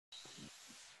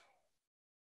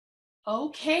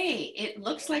Okay, it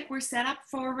looks like we're set up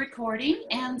for recording,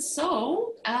 and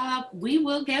so we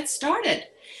will get started.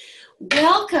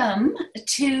 Welcome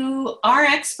to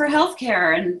RX for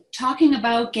Healthcare and talking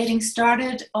about getting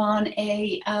started on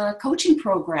a coaching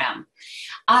program.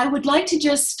 I would like to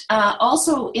just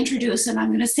also introduce, and I'm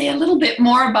going to say a little bit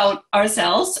more about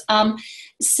ourselves,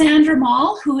 Sandra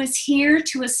Moll, who is here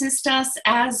to assist us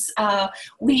as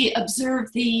we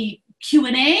observe the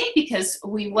Q&A, because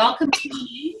we welcome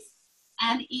Q&As.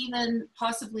 And even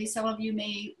possibly some of you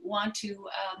may want to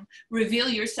reveal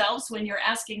yourselves when you're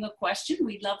asking a question.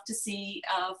 We'd love to see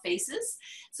faces.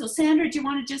 So Sandra, do you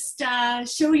want to just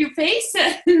show your face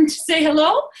and say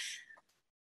hello?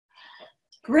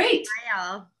 Great.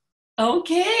 Hi,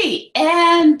 Okay,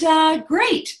 and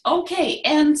great. Okay,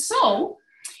 and so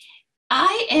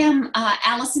I am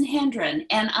Alison Hendrix,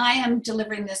 and I am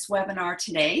delivering this webinar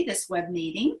today, this web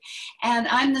meeting, and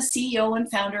I'm the CEO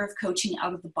and founder of Coaching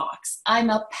Out of the Box. I'm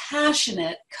a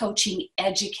passionate coaching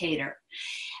educator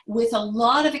with a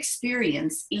lot of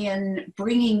experience in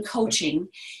bringing coaching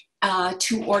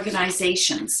to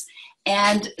organizations.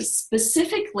 And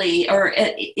specifically, or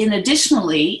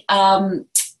additionally,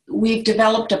 we've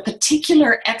developed a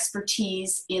particular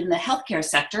expertise in the healthcare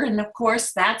sector, and of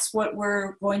course that's what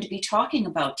we're going to be talking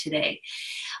about today.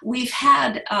 We've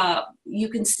had, you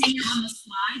can see on the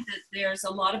slide that there's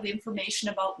a lot of information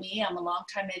about me. I'm a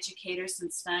longtime educator,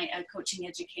 coaching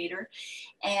educator,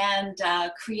 and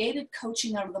created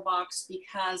Coaching Out of the Box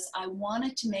because I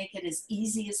wanted to make it as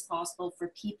easy as possible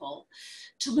for people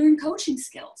to learn coaching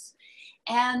skills.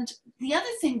 And the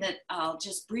other thing that I'll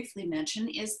just briefly mention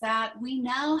is that we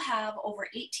now have over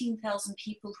 18,000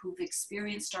 people who've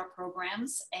experienced our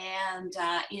programs, and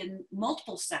in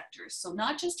multiple sectors. So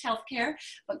not just healthcare,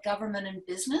 but government and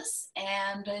business,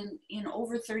 and in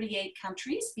over 38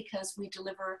 countries, because we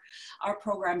deliver our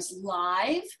programs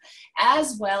live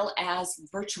as well as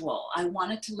virtual. I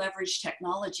wanted to leverage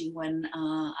technology when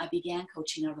I began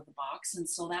Coaching Out of the Box, and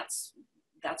so that's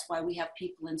why we have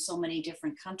people in so many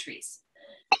different countries.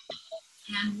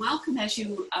 And welcome as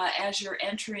you're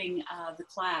entering the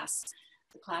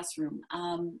classroom.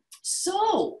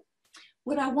 So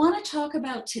what I want to talk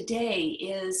about today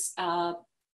is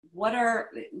what are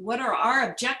our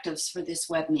objectives for this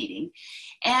web meeting,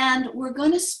 and we're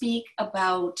going to speak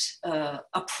about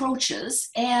approaches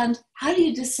and how do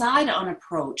you decide on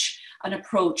an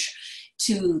approach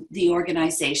to the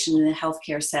organization in a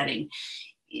healthcare setting.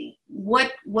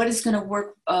 What is going to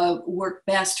work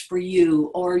best for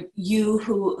you, or you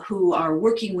who are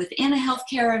working within a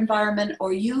healthcare environment,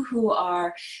 or you who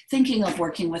are thinking of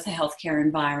working with a healthcare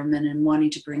environment and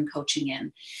wanting to bring coaching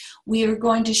in. We are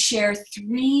going to share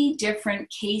 3 different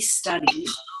case studies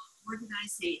of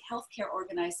healthcare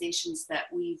organizations that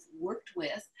we've worked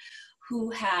with who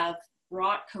have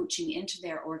brought coaching into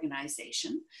their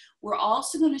organization. We're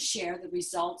also going to share the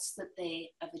results that they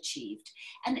have achieved.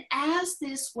 And as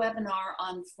this webinar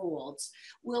unfolds,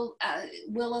 we'll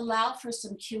allow for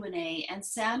some Q&A, and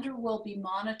Sandra will be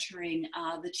monitoring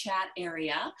the chat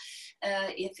area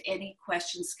if any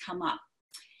questions come up.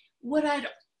 What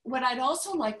I'd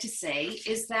also like to say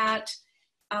is that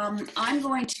I'm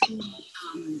going to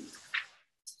be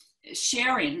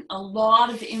sharing a lot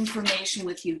of information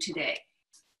with you today.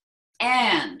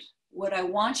 And what I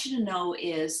want you to know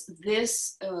is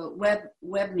this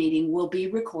web meeting will be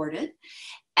recorded,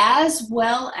 as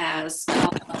well as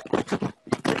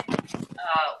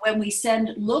when we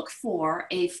look for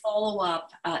a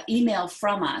follow-up email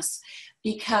from us,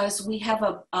 because we have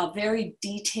a very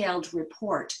detailed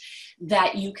report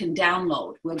that you can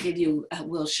download.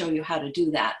 We'll show you how to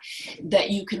do that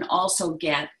you can also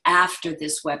get after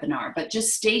this webinar. But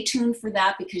just stay tuned for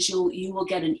that, because you will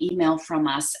get an email from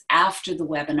us after the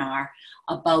webinar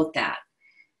about that.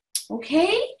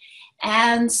 Okay,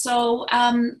 and so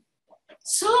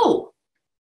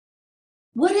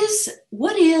what is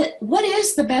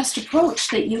the best approach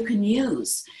that you can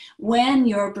use when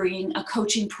you're bringing a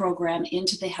coaching program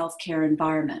into the healthcare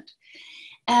environment?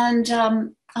 And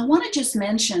I want to just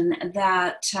mention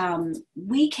that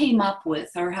we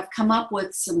have come up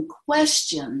with some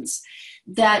questions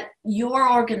that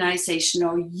your organization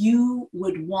or you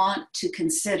would want to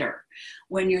consider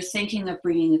when you're thinking of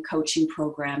bringing a coaching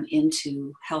program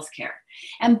into healthcare.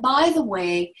 And by the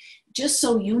way, just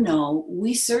so you know,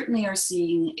 we certainly are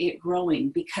seeing it growing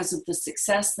because of the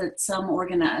success that some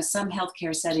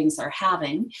healthcare settings are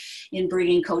having in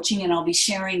bringing coaching, and I'll be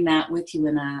sharing that with you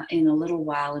in a little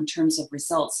while in terms of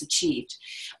results achieved.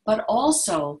 But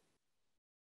also,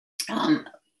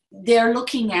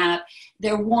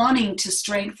 they're wanting to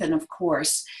strengthen, of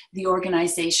course, the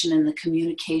organization and the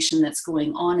communication that's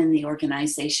going on in the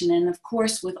organization. And of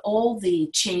course, with all the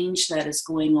change that is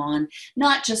going on,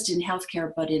 not just in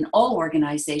healthcare, but in all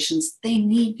organizations, they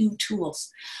need new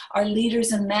tools. Our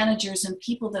leaders and managers and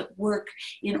people that work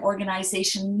in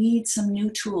organization need some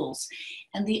new tools.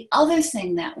 And the other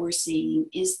thing that we're seeing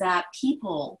is that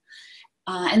people,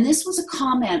 and this was a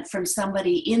comment from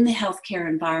somebody in the healthcare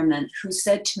environment who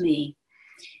said to me,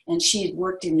 and she had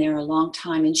worked in there a long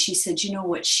time, and she said, you know,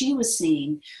 what she was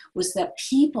seeing was that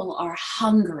people are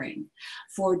hungering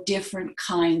for different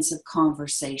kinds of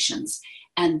conversations,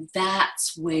 and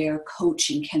that's where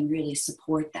coaching can really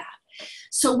support that.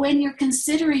 So when you're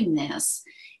considering this,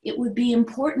 it would be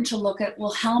important to look at,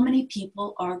 well, how many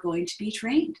people are going to be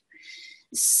trained?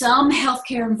 Some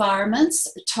healthcare environments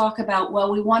talk about,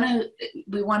 well, we want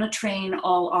to train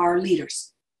all our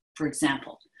leaders, for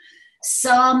example.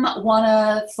 Some want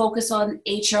to focus on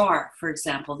HR, for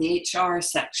example, the HR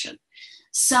section.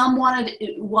 Some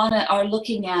are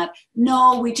looking at,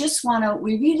 no, we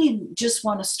really just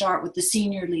want to start with the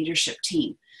senior leadership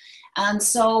team. And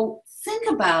so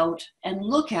think about and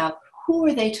look at, who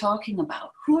are they talking about?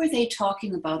 Who are they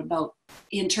talking about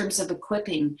in terms of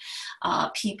equipping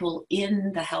people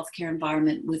in the healthcare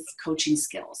environment with coaching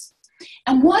skills?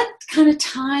 And what kind of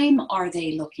time are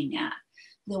they looking at?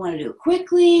 Do they want to do it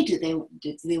quickly? Do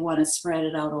they want to spread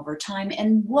it out over time?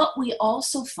 And what we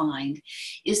also find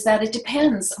is that it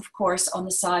depends, of course, on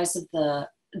the size of the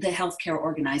healthcare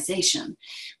organization,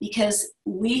 because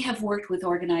we have worked with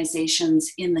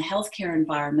organizations in the healthcare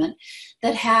environment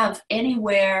that have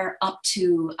anywhere up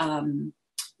to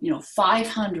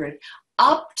 500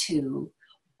 up to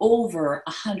over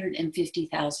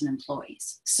 150,000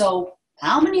 employees. So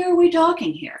how many are we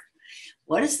talking here?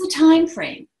 What is the time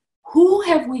frame? Who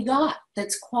have we got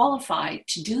that's qualified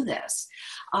to do this?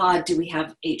 Do we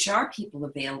have HR people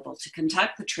available to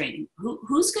conduct the training?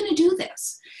 Who's going to do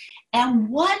this? And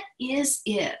what is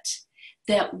it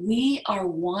that we are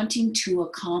wanting to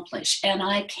accomplish? And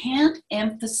I can't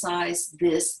emphasize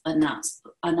this enough.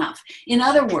 In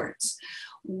other words,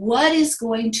 what is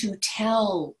going to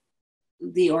tell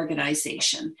the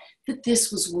organization that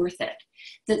this was worth it,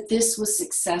 that this was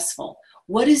successful?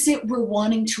 What is it we're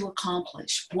wanting to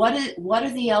accomplish? What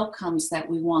are the outcomes that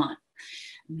we want?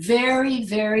 Very,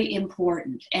 very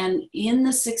important. And in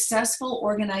the successful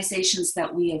organizations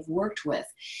that we have worked with,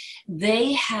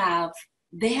 they have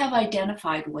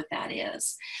identified what that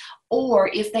is. Or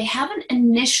if they haven't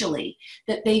initially,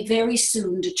 that they very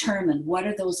soon determine what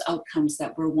are those outcomes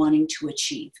that we're wanting to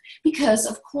achieve. Because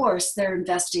of course, they're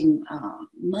investing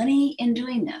money in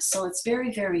doing this. So it's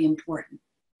very, very important.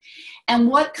 And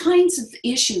what kinds of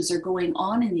issues are going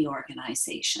on in the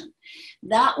organization?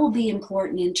 That will be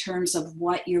important in terms of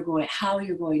how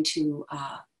you're going to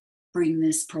bring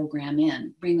this program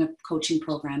in, bring a coaching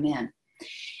program in.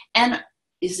 And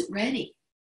is it ready?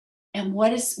 And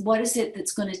what is it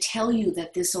that's going to tell you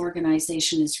that this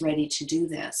organization is ready to do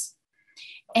this?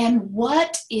 And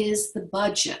what is the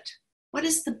budget? What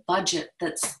is the budget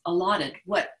that's allotted?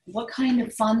 What kind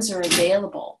of funds are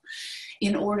available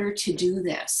in order to do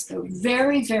this? They're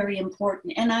very, very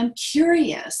important. And I'm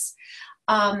curious.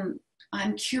 I'm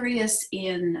curious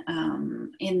in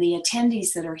the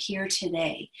attendees that are here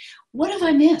today. What have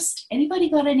I missed? Anybody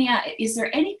got any? Is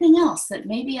there anything else that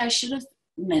maybe I should have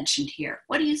mentioned here?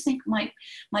 What do you think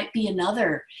might be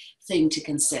another thing to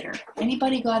consider?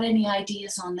 Anybody got any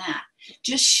ideas on that?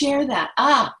 Just share that.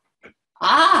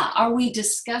 Are we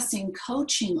discussing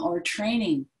coaching or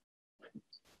training?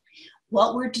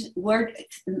 What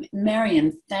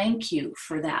Marion, thank you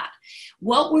for that.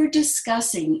 What we're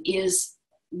discussing is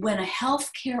when a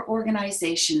healthcare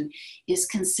organization is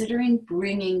considering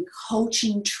bringing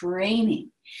coaching training.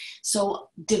 So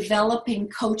developing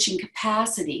coaching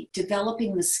capacity,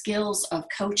 developing the skills of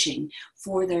coaching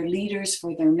for their leaders,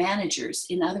 for their managers.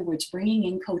 In other words, bringing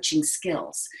in coaching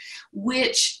skills,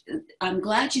 which I'm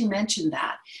glad you mentioned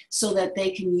that, so that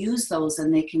they can use those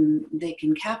and they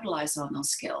can capitalize on those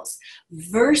skills,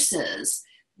 versus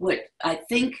what I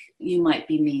think you might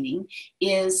be meaning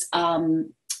is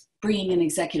bringing in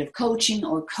executive coaching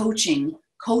or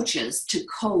coaches to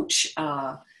coach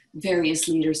various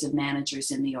leaders and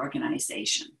managers in the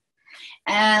organization.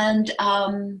 And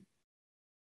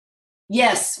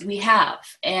yes, we have,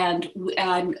 and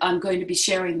I'm going to be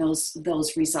sharing those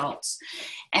results,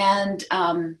 and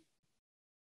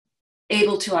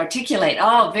able to articulate.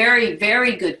 Oh, very,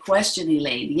 very good question,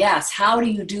 Elaine. Yes, how do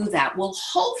you do that? Well,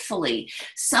 hopefully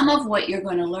some of what you're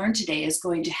going to learn today is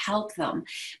going to help them,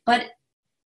 but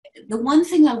the one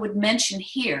thing I would mention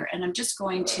here, and I'm just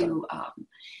going to,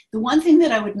 the one thing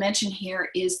that I would mention here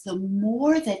is the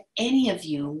more that any of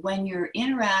you, when you're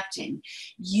interacting,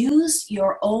 use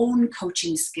your own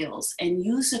coaching skills and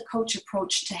use a coach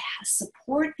approach to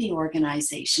support the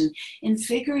organization in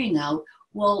figuring out,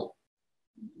 well,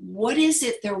 what is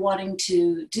it they're wanting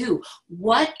to do?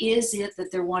 What is it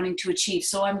that they're wanting to achieve?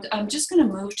 So I'm just going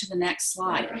to move to the next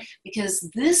slide, because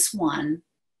this one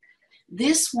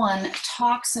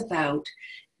talks about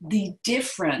the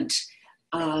different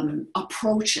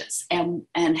approaches and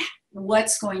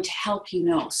what's going to help you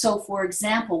know. So for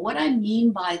example, what I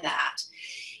mean by that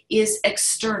is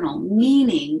external,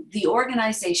 meaning the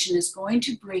organization is going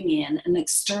to bring in an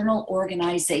external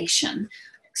organization,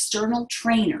 external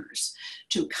trainers,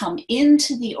 to come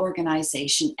into the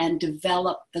organization and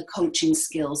develop the coaching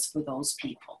skills for those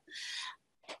people.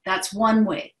 That's one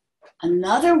way.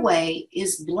 Another way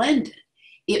is blended.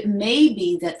 It may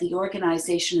be that the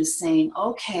organization is saying,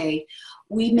 okay,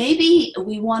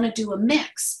 we want to do a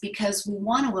mix because we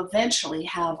want to eventually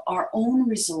have our own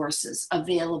resources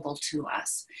available to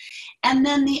us. And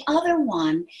then the other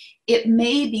one, it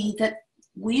may be that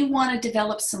we want to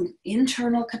develop some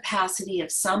internal capacity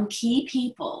of some key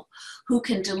people who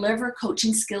can deliver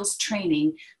coaching skills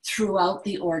training throughout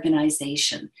the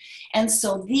organization. And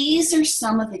so these are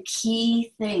some of the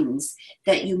key things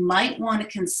that you might want to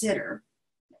consider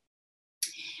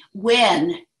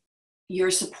when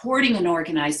you're supporting an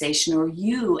organization, or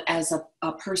you as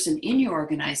a person in your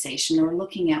organization are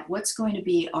looking at what's going to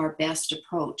be our best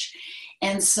approach.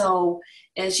 And so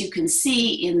as you can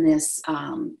see in this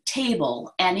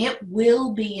table, and it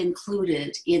will be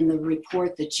included in the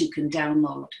report that you can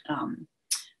download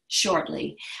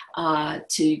shortly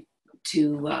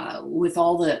with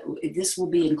all this will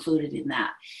be included in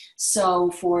that. So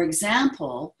for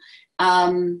example,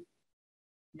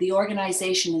 the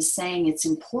organization is saying it's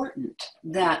important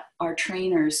that our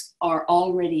trainers are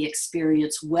already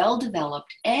experienced,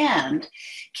 well-developed, and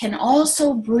can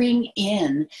also bring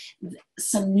in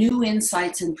some new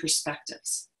insights and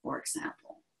perspectives, for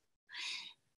example.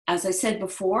 As I said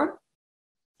before,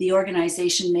 the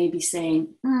organization may be saying,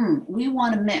 we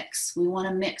want a mix. We want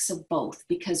a mix of both,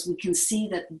 because we can see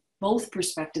that both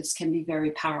perspectives can be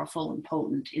very powerful and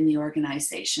potent in the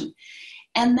organization.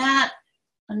 And that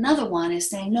another one is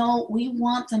saying, no, we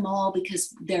want them all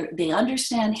because they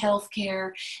understand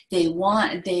healthcare, they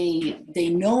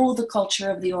know the culture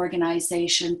of the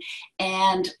organization,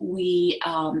 and we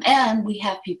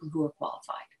have people who are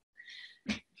qualified.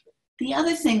 The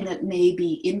other thing that may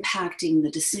be impacting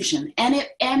the decision, and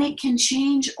it can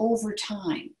change over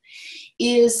time,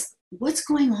 is what's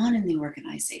going on in the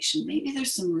organization. Maybe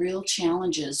there's some real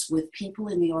challenges with people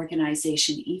in the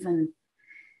organization, even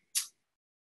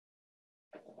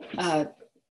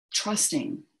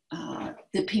trusting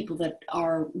the people that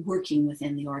are working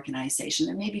within the organization.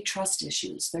 There may be trust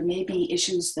issues. There may be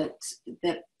issues that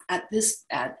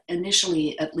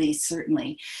initially, at least,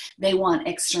 certainly, they want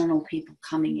external people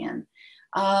coming in.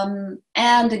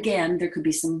 And again, there could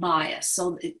be some bias.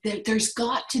 So there's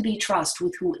got to be trust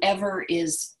with whoever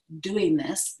is doing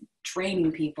this,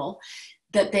 training people,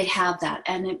 that they have that.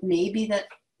 And it may be that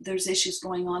there's issues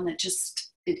going on that just,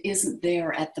 it isn't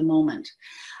there at the moment.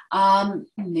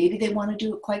 Maybe they want to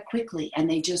do it quite quickly and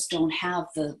they just don't have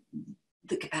the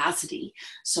capacity.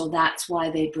 So that's why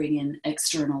they bring in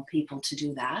external people to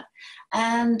do that.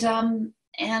 And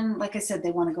like I said,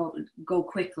 they want to go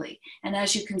quickly. And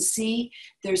as you can see,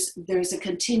 there's a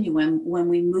continuum when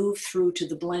we move through to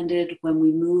the blended, when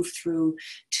we move through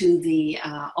to the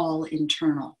all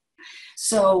internal.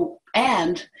 So,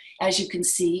 and as you can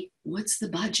see, what's the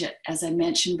budget? As I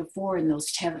mentioned before in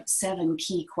those 7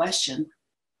 key questions,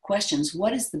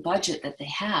 what is the budget that they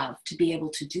have to be able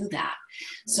to do that?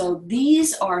 So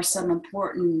these are some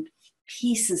important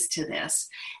pieces to this.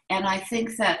 And I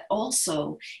think that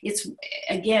also it's,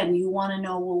 again, you want to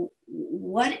know, well,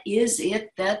 what is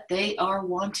it that they are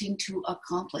wanting to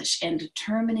accomplish? And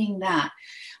determining that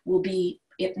will be,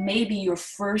 it may be your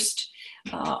first,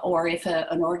 or if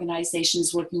an organization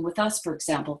is working with us, for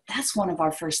example, that's one of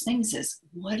our first things is,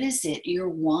 what is it you're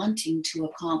wanting to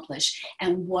accomplish?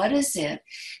 And what is it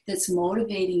that's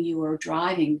motivating you or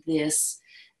driving this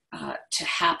to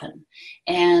happen?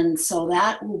 And so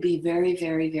that will be very,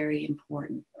 very, very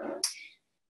important.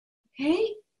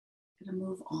 Okay, I'm going to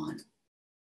move on.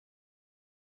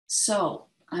 So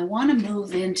I want to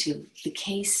move into the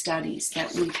case studies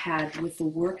that we've had with the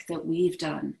work that we've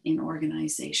done in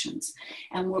organizations.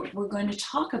 And what we're going to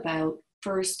talk about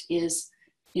first is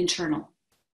internal.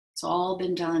 It's all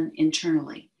been done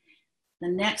internally. The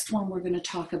next one we're going to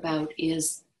talk about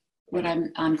is what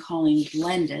I'm calling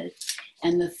blended.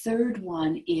 And the third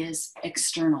one is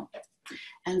external.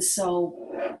 And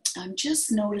so I'm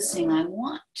just noticing I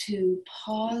want to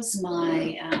pause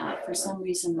my, for some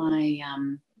reason,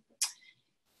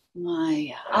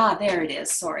 there it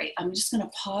is, sorry. I'm just going to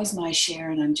pause my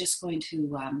share, and I'm just going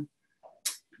to,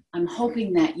 I'm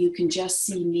hoping that you can just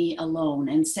see me alone.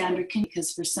 And Sandra can,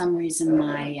 because for some reason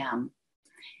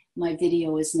my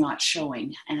video is not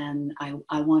showing, and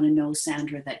I want to know,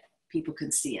 Sandra, that people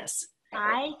can see us.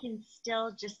 I can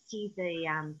still just see the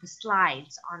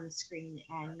slides on the screen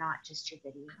and not just your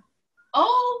video.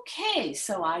 Okay,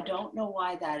 so I don't know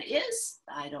why that is.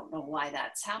 I don't know why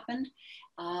that's happened,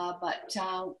 but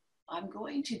I'm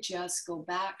going to just go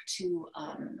back to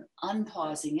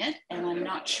unpausing it, and I'm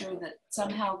not sure that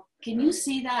somehow, can you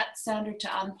see that, Sandra, to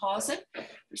unpause it?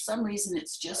 For some reason,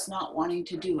 it's just not wanting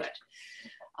to do it.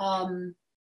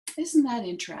 Isn't that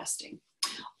interesting?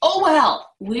 Oh, well,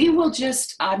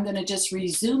 I'm going to just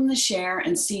resume the share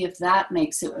and see if that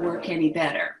makes it work any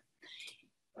better.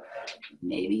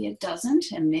 Maybe it doesn't,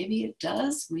 and maybe it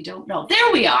does. We don't know.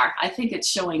 There we are. I think it's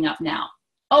showing up now.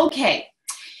 Okay.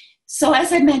 So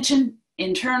as I mentioned,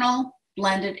 internal,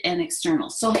 blended, and external.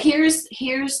 So here's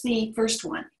the first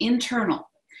one, internal.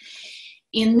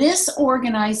 In this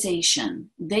organization,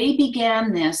 they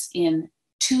began this in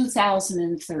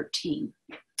 2013.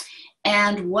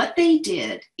 And what they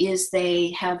did is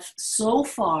they've had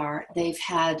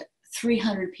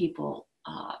 300 people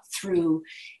through,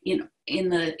 in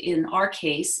our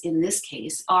case, in this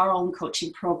case, our own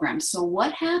coaching program. So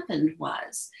what happened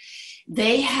was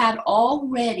they had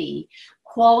already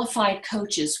qualified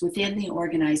coaches within the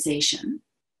organization.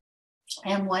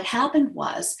 And what happened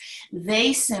was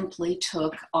they simply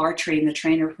took our Train the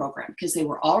Trainer program, because they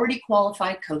were already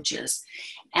qualified coaches,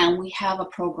 and we have a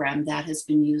program that has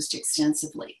been used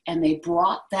extensively, and they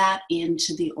brought that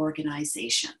into the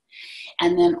organization.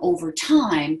 And then over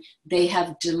time, they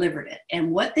have delivered it.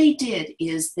 And what they did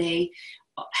is they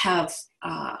have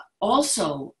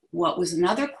also, what was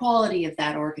another quality of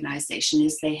that organization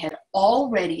is they had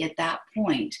already at that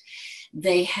point,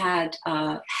 they had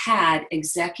had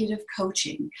executive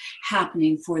coaching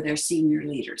happening for their senior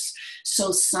leaders.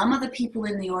 So some of the people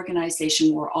in the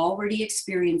organization were already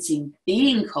experiencing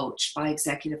being coached by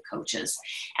executive coaches,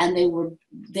 and they were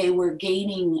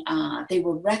gaining, they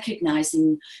were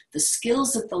recognizing the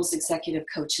skills that those executive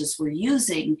coaches were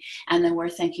using, and then we're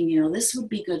thinking, this would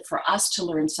be good for us to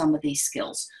learn some of these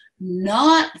skills.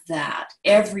 Not that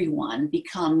everyone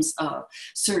becomes a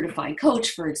certified coach,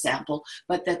 for example,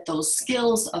 but that those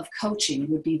skills of coaching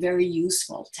would be very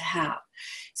useful to have.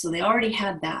 So they already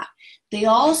had that. They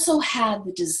also had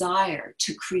the desire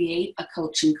to create a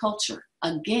coaching culture.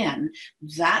 Again,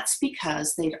 that's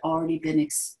because they'd already been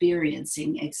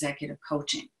experiencing executive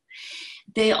coaching.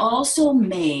 They also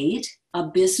made a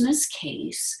business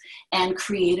case and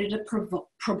created a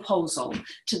proposal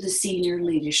to the senior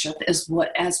leadership as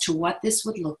to what this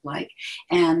would look like.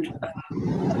 And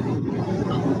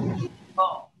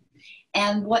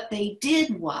what they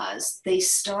did was they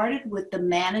started with the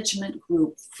management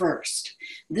group first.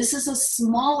 This is a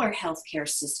smaller healthcare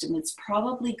system. It's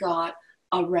probably got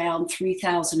around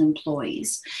 3,000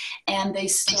 employees. And they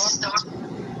started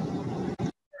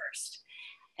first.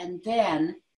 And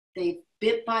then they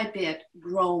bit by bit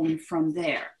grown from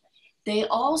there. They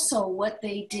also, what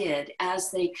they did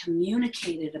as they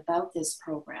communicated about this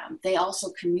program, they also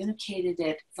communicated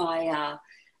it via,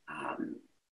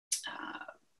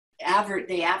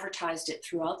 they advertised it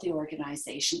throughout the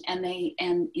organization, and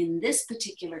in this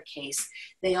particular case,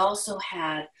 they also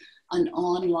had an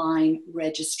online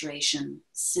registration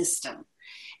system.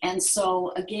 And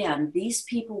so again, these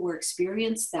people were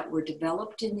experienced that were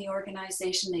developed in the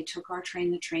organization. They took our Train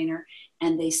the Trainer,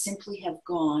 and they simply have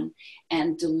gone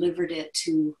and delivered it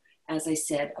to, as I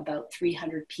said, about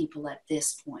 300 people at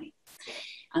this point.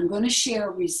 I'm going to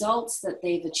share results that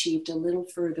they've achieved a little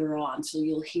further on, so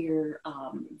you'll hear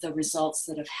the results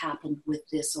that have happened with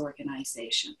this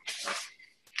organization.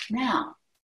 Now,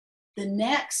 the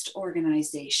next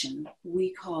organization,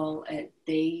 we call it,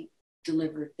 they've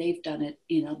done it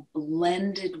in a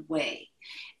blended way.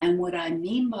 And what I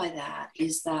mean by that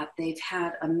is that they've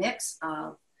had a mix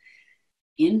of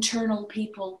internal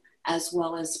people as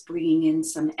well as bringing in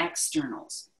some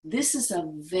externals. This is a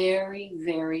very,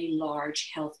 very large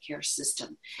healthcare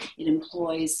system. It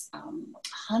employs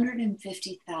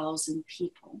 150,000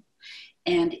 people,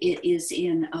 and it is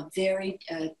in a very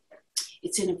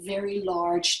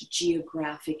large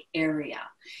geographic area.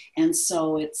 And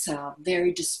so it's a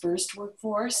very dispersed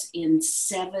workforce in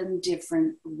 7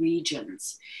 different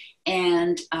regions.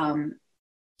 And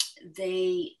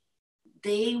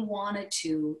they wanted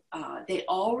to, they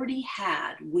already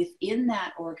had within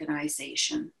that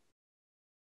organization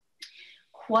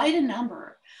quite a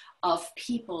number of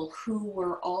people who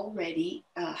were already,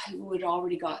 who had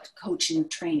already got coaching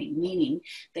training, meaning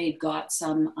they'd got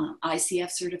some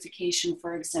ICF certification,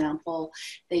 for example.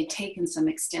 They'd taken some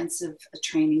extensive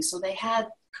training, so they had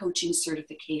coaching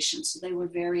certification, so they were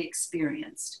very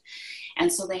experienced.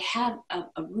 And so they had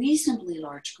a reasonably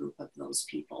large group of those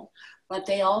people, but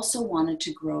they also wanted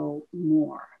to grow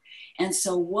more. And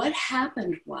so what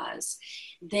happened was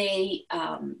they,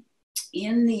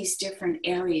 in these different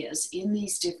areas, in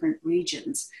these different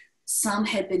regions, some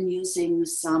had been using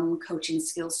some coaching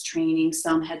skills training,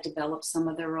 some had developed some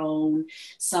of their own,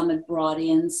 some had brought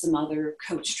in some other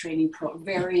coach training,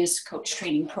 various coach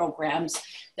training programs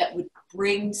that would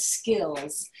bring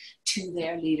skills to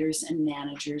their leaders and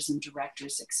managers and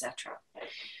directors, etc.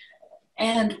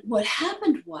 And what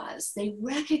happened was they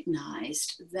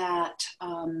recognized that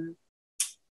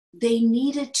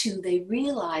they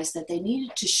realized that they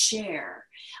needed to share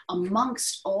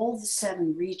amongst all the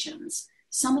 7 regions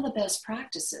some of the best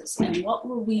practices and what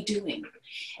were we doing.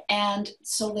 And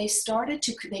so they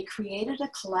created a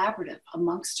collaborative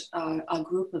amongst a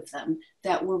group of them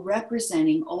that were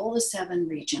representing all the 7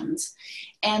 regions,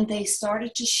 and they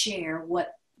started to share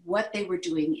what they were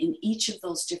doing in each of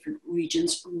those different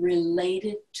regions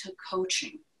related to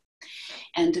coaching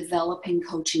and developing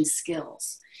coaching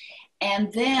skills.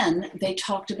 And then they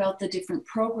talked about the different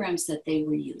programs that they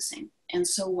were using. And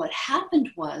so what happened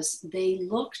was they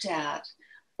looked at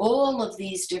all of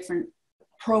these different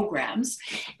programs,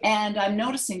 and I'm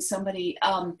noticing somebody,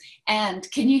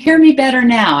 and can you hear me better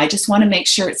now? I just want to make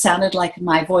sure it sounded like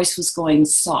my voice was going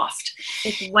soft.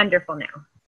 It's wonderful now.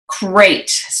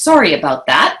 Great. Sorry about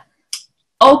that.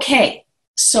 Okay.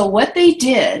 So what they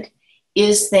did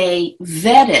is they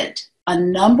vetted a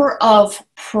number of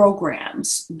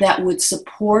programs that would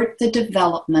support the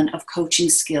development of coaching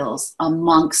skills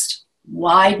amongst a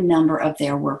wide number of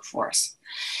their workforce.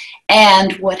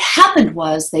 And what happened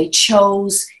was they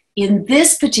chose, in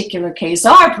this particular case,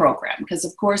 our program, because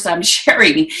of course I'm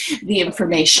sharing the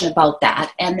information about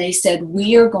that. And they said,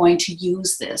 we are going to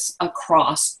use this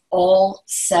across all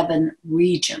 7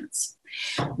 regions.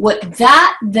 What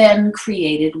that then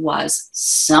created was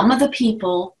some of the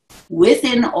people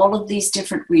within all of these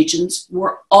different regions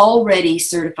were already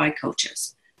certified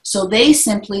coaches. So they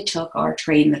simply took our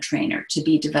Train the Trainer to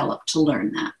be developed to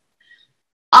learn that.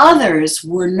 Others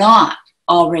were not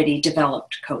already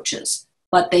developed coaches,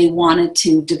 but they wanted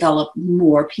to develop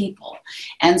more people.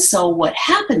 And so what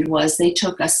happened was they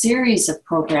took a series of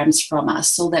programs from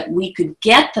us so that we could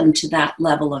get them to that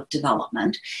level of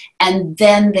development, and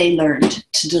then they learned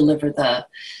to deliver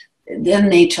then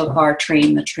they took our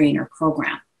Train the Trainer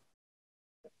program.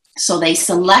 So they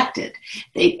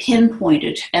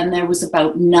pinpointed, and there was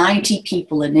about 90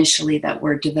 people initially that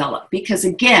were developed. Because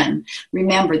again,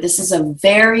 remember, this is a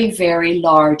very, very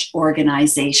large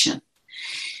organization.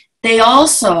 They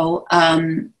also,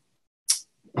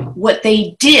 what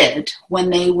they did when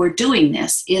they were doing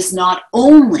this is not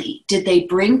only did they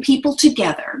bring people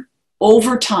together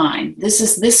over time,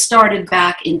 this started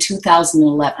back in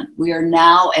 2011. We are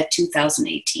now at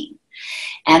 2018.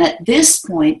 And at this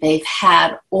point, they've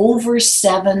had over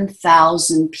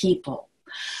 7,000 people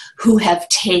who have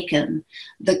taken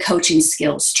the coaching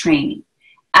skills training.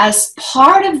 As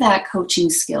part of that coaching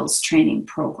skills training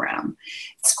program,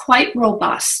 it's quite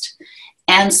robust.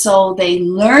 And so they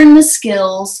learn the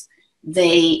skills.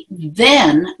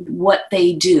 What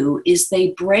they do is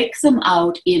they break them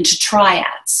out into triads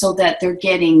so that they're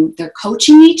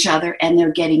coaching each other and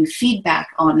they're getting feedback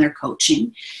on their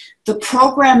coaching. The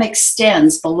program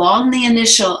extends beyond the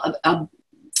initial,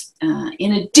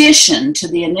 in addition to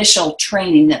the initial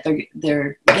training that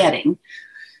they're getting,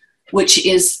 which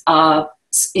is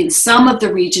in some of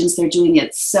the regions they're doing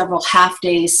it several half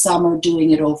days, some are doing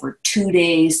it over 2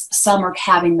 days, some are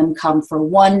having them come for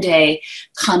 1 day,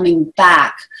 coming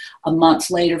back a month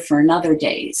later for another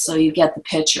day. So you get the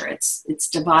picture. It's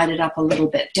divided up a little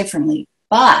bit differently.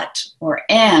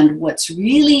 And what's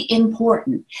really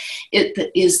important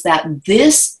is that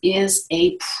this is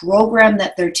a program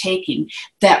that they're taking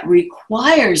that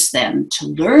requires them to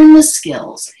learn the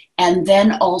skills and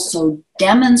then also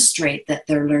demonstrate that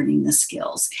they're learning the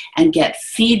skills and get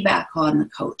feedback on the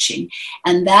coaching.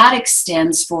 And that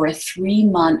extends for a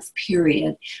 3-month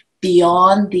period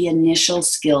beyond the initial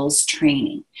skills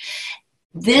training.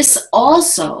 This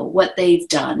also, what they've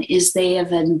done is they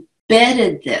have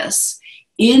embedded this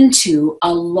into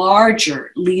a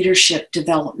larger leadership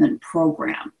development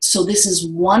program. So this is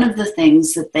one of the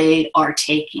things that they are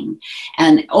taking,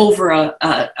 and over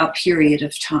a period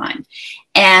of time.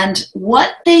 And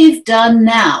what they've done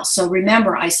now, so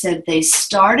remember I said they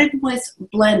started with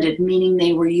blended, meaning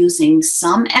they were using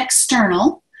some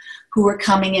external who were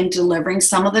coming and delivering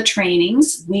some of the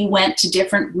trainings. We went to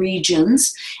different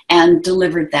regions and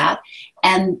delivered that,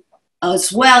 and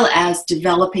as well as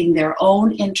developing their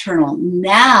own internal.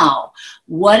 Now,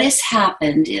 what has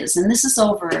happened is, and this is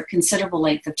over a considerable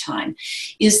length of time,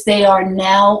 is they are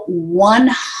now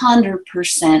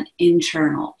 100%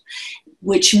 internal,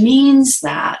 which means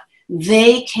that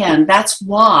they can, that's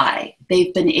why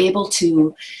they've been able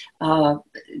to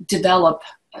develop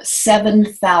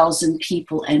 7,000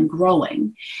 people and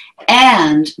growing.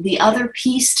 And the other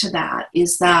piece to that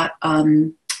is that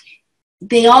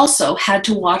they also had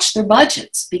to watch their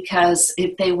budgets, because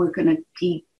if they were going to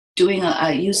be doing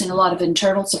using a lot of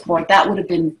internal support, that would have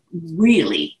been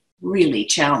really, really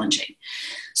challenging.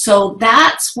 So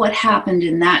that's what happened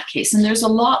in that case. And there's a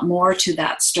lot more to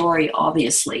that story,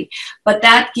 obviously, but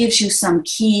that gives you some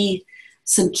key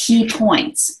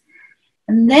points.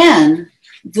 And then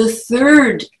the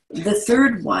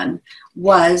third one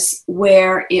was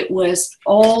where it was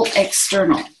all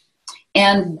external.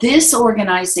 And this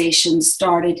organization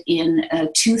started in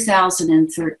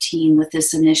 2013 with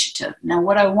this initiative. Now,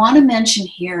 what I want to mention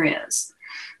here is,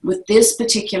 with this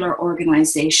particular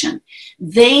organization,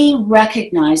 they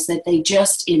recognized that they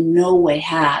just in no way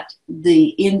had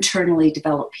the internally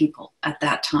developed people at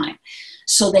that time.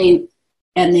 So they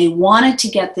wanted to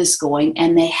get this going,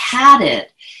 and they had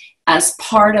it as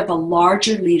part of a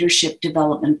larger leadership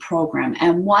development program.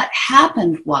 And what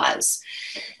happened was,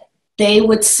 they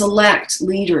would select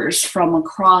leaders from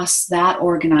across that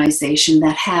organization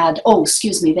that had,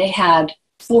 they had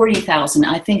 40,000,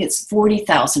 I think it's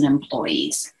 40,000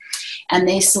 employees. And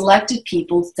they selected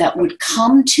people that would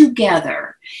come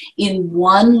together in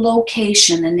one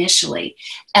location initially,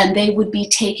 and they would be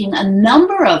taking a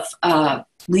number of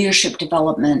leadership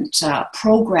development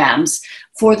programs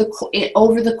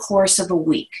over the course of a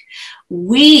week.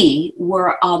 We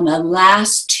were on the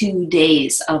last 2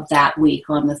 days of that week,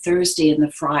 on the Thursday and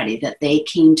the Friday, that they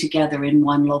came together in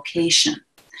one location.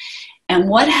 And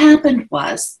what happened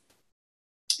was,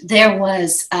 there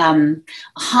was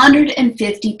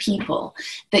 150 people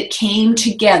that came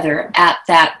together at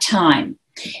that time,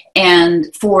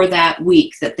 and for that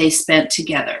week that they spent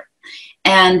together.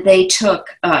 And they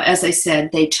took, as I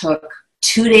said, they took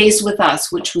 2 days with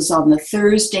us, which was on the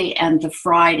Thursday and the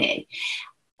Friday,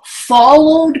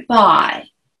 followed by,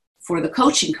 for the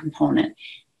coaching component,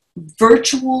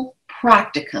 virtual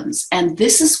practicums. And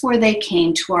this is where they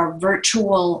came to our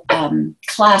virtual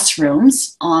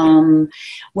classrooms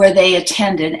where they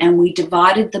attended, and we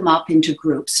divided them up into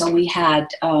groups. So we had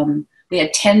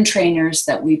 10 trainers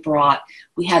that we brought.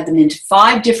 We had them into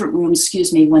 5 different rooms,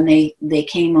 when they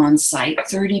came on site,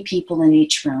 30 people in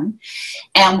each room.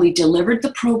 And we delivered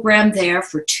the program there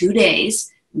for 2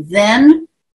 days. Then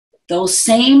those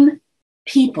same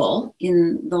people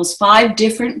in those 5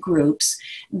 different groups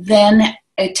then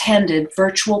attended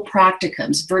virtual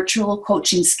practicums, virtual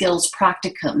coaching skills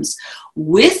practicums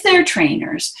with their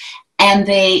trainers, and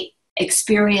they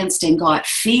experienced and got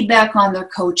feedback on their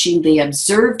coaching. They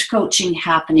observed coaching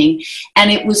happening, and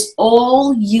it was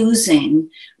all using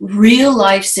real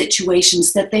life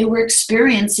situations that they were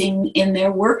experiencing in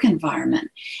their work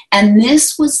environment. And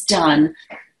this was done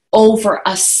over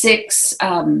a six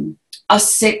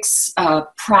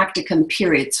practicum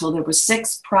period. So there were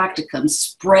 6 practicums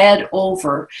spread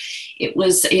over. It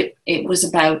was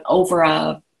about over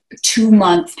a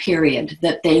 2-month period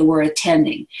that they were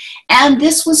attending. And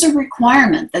this was a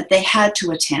requirement that they had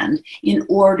to attend in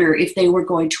order, if they were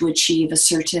going to achieve a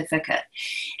certificate.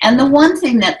 And the one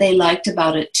thing that they liked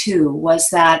about it too was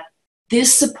that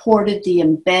this supported the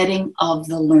embedding of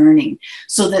the learning,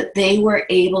 so that they were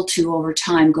able to, over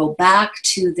time, go back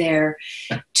to their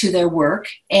work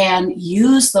and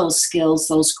use those skills,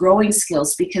 those growing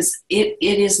skills, because it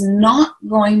is not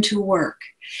going to work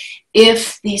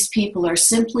if these people are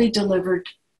simply delivered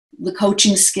the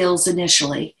coaching skills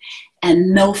initially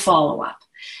and no follow-up,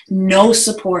 no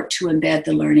support to embed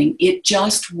the learning. It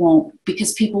just won't,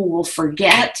 because people will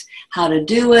forget how to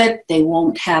do it. They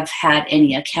won't have had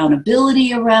any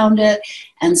accountability around it,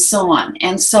 and so on.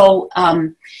 And so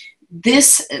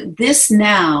this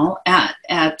now,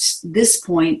 at this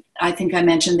point, I think I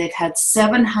mentioned they've had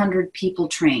 700 people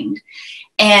trained.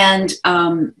 And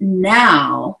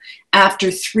now, after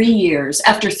 3 years,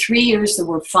 there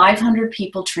were 500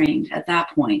 people trained at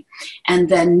that point. And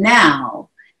then now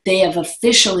they have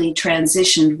officially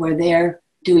transitioned where they're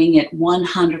doing it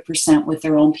 100% with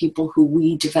their own people who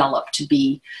we develop to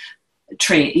be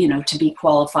to be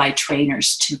qualified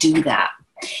trainers to do that.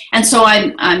 And so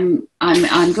I'm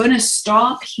going to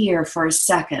stop here for a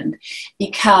second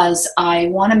because I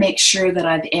want to make sure that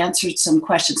I've answered some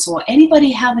questions. So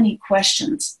anybody have any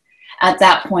questions at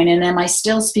that point? And am I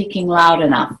still speaking loud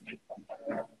enough?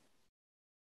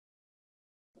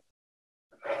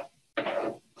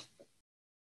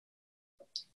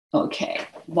 Okay,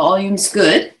 volume's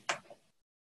good.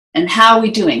 And how are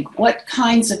we doing? What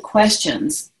kinds of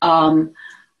questions are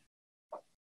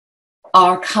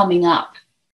coming up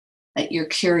that you're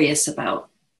curious about?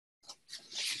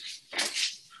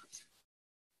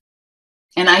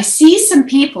 And I see some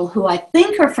people who I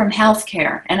think are from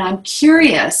healthcare, and I'm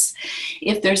curious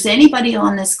if there's anybody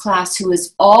on this class who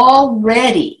is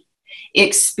already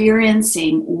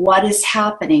experiencing what is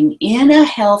happening in a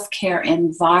healthcare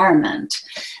environment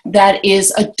that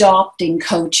is adopting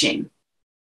coaching.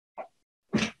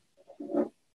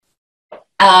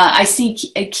 I see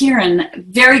Kieran,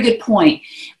 very good point.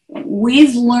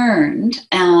 We've learned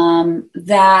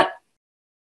that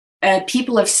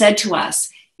people have said to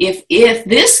us, if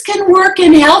this can work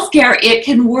in healthcare, it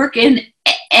can work in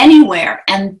anywhere.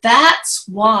 And that's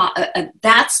why,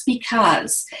 that's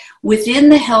because within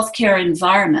the healthcare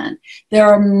environment, there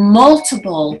are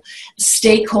multiple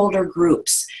stakeholder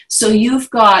groups. So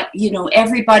you've got,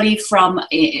 everybody from,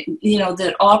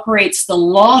 that operates the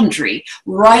laundry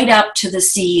right up to the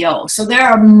CEO. So there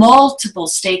are multiple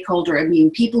stakeholder,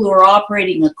 people who are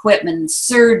operating equipment,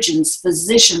 surgeons,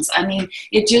 physicians.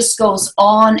 It just goes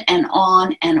on and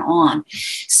on and on.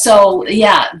 So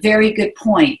yeah, very good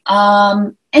point.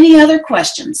 Any other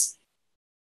questions?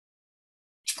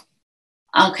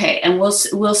 Okay, and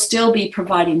we'll still be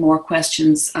providing more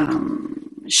questions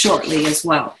shortly as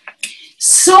well.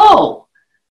 So,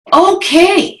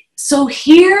 okay, so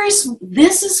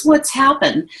this is what's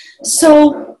happened.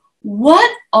 So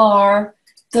what are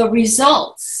the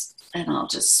results? And I'll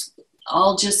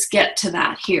just get to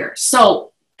that here.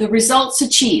 So the results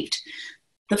achieved.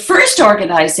 The first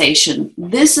organization,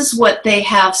 this is what they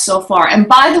have so far. And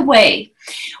by the way,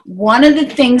 one of the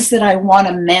things that I want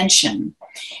to mention,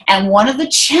 and one of the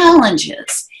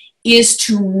challenges, is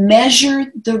to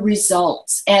measure the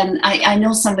results. And I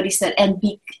know somebody said, and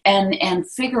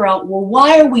figure out, well,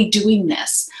 why are we doing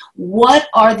this? What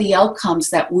are the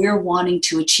outcomes that we're wanting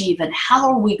to achieve, and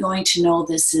how are we going to know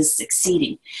this is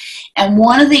succeeding? And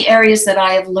one of the areas that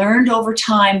I have learned over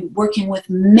time working with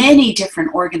many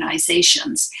different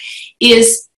organizations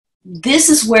is this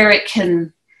is where it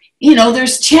can,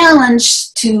 there's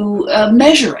challenge to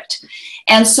measure it.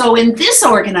 And so in this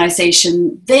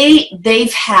organization,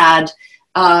 they've had,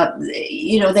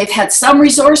 they've had some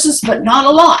resources, but not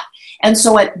a lot. And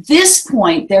so at this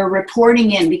point, they're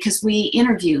reporting in, because we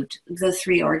interviewed the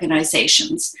 3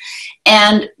 organizations.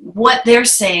 And what they're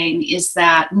saying is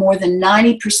that more than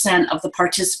 90% of the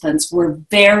participants were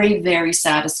very, very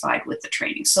satisfied with the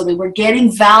training. So they were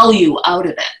getting value out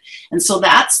of it. And so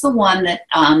that's the one that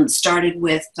started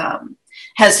with,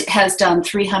 has done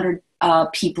 300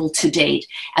 people to date,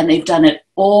 and they've done it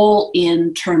all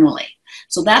internally.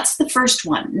 So that's the first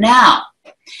one. Now,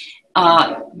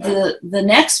 the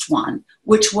next one,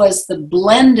 which was the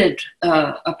blended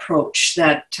approach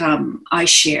that I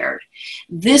shared.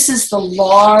 This is the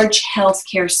large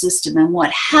healthcare system, and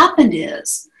what happened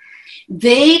is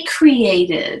they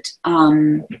created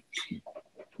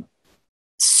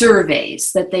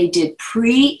surveys that they did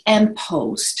pre and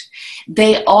post.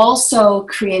 They also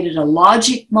created a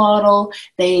logic model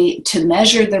to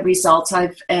measure the results,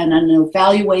 and an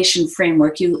evaluation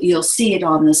framework. You'll see it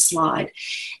on the slide.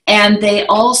 And they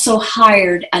also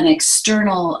hired an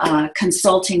external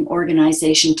consulting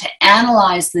organization to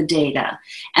analyze the data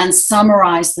and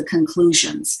summarize the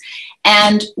conclusions.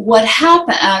 And what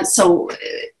happened,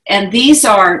 and these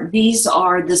are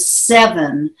the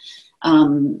 7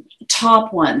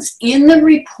 top ones. In the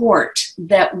report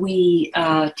that we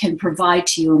can provide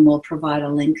to you, and we'll provide a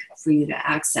link for you to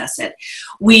access it,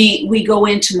 we go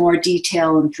into more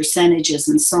detail and percentages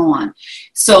and so on.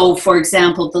 So for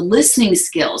example, the listening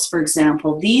skills, for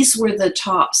example, these were the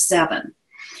top 7.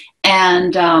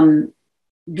 And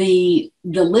the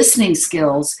listening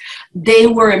skills, they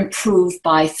were improved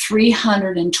by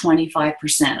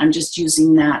 325%. I'm just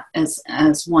using that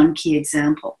as one key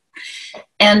example.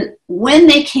 And when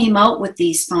they came out with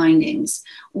these findings,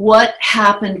 what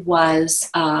happened was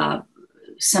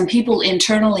some people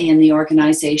internally in the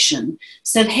organization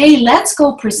said, hey, let's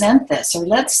go present this, or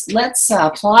let's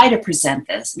apply to present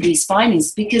these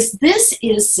findings, because this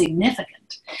is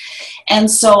significant. And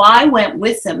so I went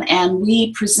with them, and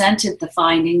we presented the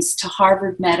findings to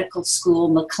Harvard Medical School,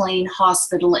 McLean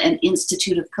Hospital, and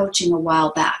Institute of Coaching a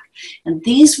while back. And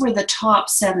these were the top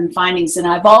 7 findings. And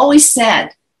I've always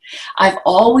said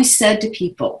to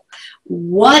people,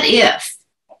 what if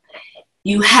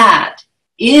you had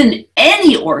in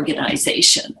any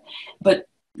organization, but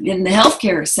in the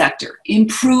healthcare sector,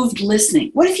 improved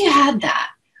listening? What if you had that?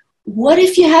 What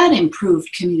if you had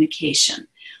improved communication?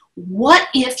 What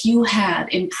if you had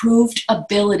improved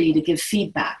ability to give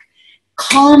feedback,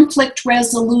 conflict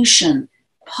resolution,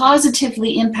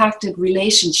 positively impacted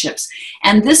relationships,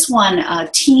 and this one,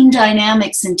 team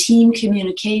dynamics and team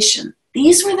communication?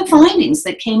 These were the findings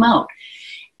that came out.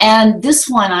 And this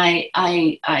one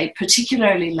I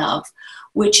particularly love,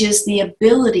 which is the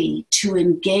ability to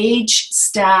engage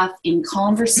staff in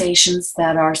conversations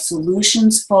that are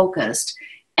solutions focused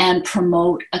and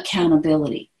promote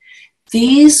accountability.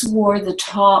 These were the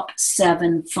top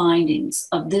 7 findings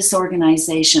of this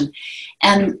organization.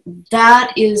 And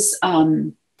that is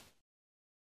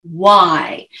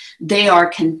why they are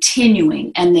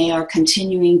continuing, and they are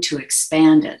continuing to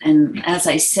expand it. And as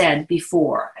I said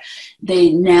before,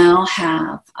 they now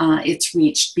have, it's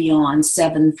reached beyond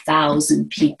 7,000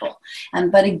 people.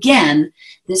 But again,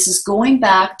 this is going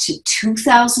back to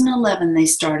 2011, they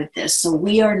started this. So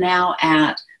we are now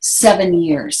at 7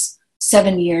 years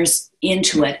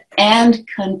into it, and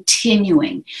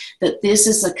continuing, that this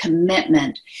is a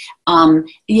commitment.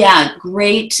 Yeah,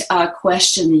 great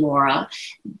question, Laura.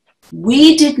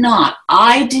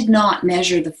 I did not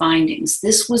measure the findings.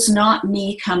 This was not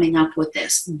me coming up with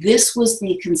this. This was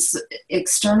the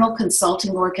external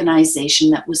consulting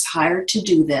organization that was hired to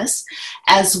do this,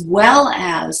 as well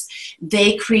as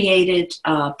they created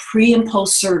pre and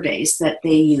post surveys that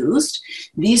they used.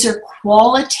 These are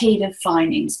qualitative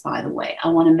findings, by the way. I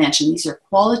want to mention these are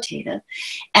qualitative.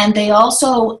 And they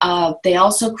also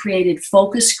created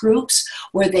focus groups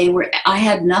where I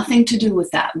had nothing to do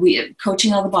with that.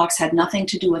 Coaching Out of the Box had nothing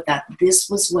to do with that. This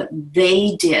was what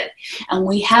they did. And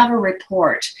we have a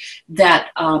report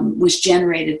that was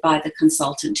generated by the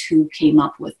consultant who came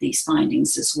up with these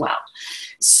findings as well.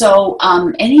 So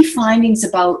any findings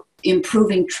about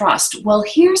improving trust? Well,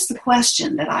 here's the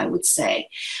question that I would say.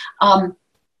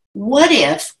 What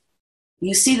if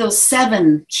you see those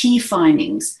 7 key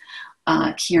findings,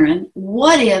 Kieran?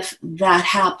 What if that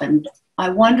happened? I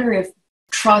wonder if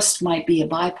trust might be a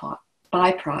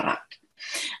byproduct.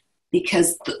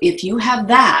 Because if you have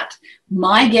that,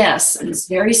 my guess is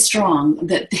very strong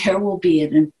that there will be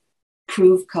an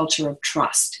improved culture of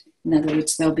trust. In other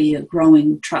words, there'll be a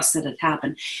growing trust that had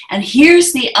happened. And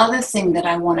here's the other thing that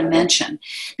I want to mention,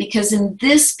 because in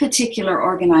this particular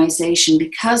organization,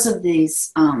 because of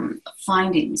these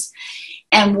findings,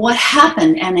 and what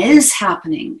happened and is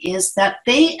happening is that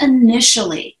they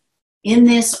initially, in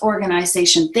this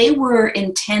organization, they were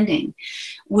intending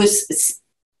was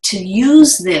to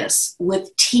use this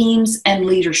with teams and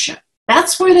leadership.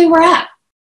 That's where they were at.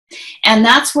 And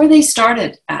that's where they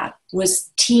started at, was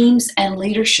teams and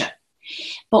leadership.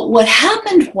 But what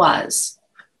happened was,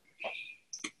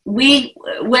 when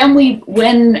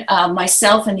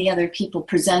myself and the other people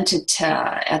presented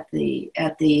at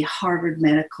the Harvard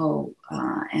Medical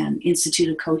and Institute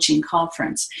of Coaching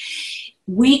conference,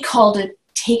 we called it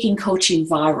Taking Coaching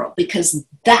Viral, because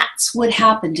that's what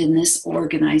happened in this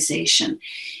organization.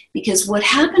 Because what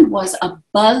happened was a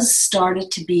buzz started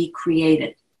to be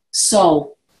created.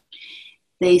 So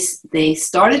they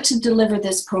started to deliver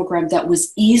this program that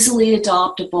was easily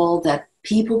adoptable, that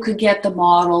people could get the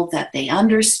model, that they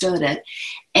understood it,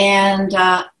 and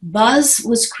buzz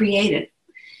was created.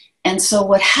 And so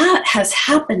what has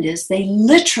happened is they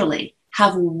literally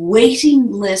have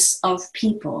waiting lists of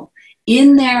people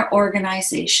in their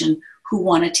organization who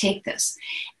want to take this.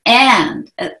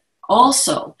 And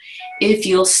also, if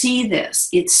you'll see this,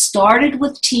 it started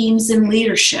with teams and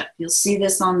leadership. You'll see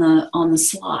this on the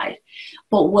slide.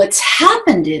 But what's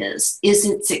happened is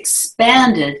it's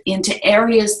expanded into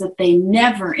areas that they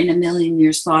never in a million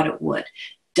years thought it would.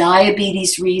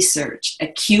 Diabetes research,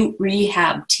 acute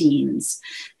rehab teams,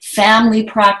 family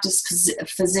practice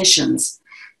physicians,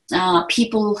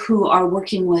 people who are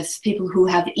working with people who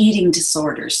have eating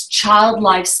disorders, child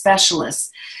life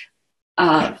specialists,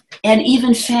 and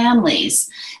even families.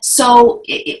 So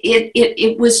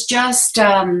it was just,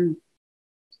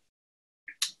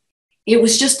 it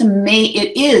was just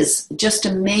it is just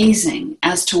amazing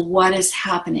as to what is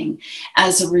happening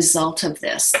as a result of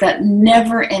this, that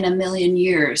never in a million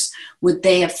years would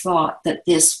they have thought that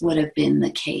this would have been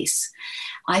the case.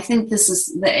 I think this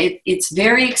is, it's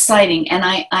very exciting, and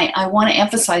I want to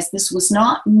emphasize this was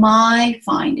not my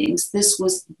findings, this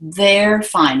was their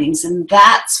findings, and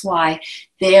that's why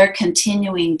they're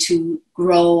continuing to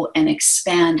grow and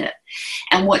expand it.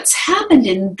 And what's happened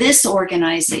in this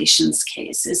organization's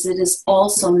case is it is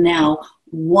also now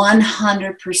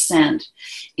 100%,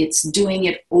 it's doing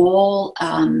it all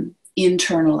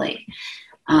internally.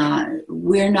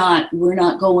 We're not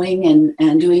going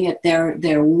and doing it.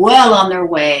 They're well on their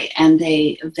way, and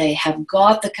they have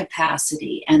got the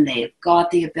capacity, and they've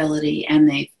got the ability, and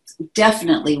they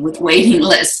definitely, with waiting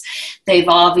lists, they've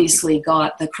obviously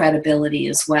got the credibility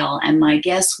as well. And my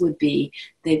guess would be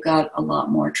they've got a lot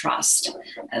more trust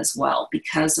as well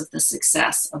because of the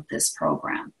success of this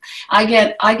program. I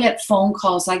get phone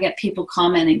calls, I get people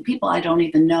commenting, people I don't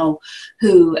even know,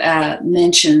 who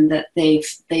mention that they've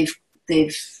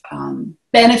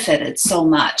benefited so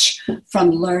much from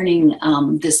learning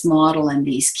this model and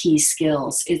these key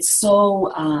skills. It's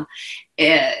so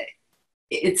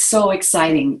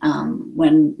exciting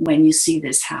when you see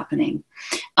this happening.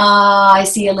 I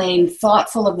see Elaine,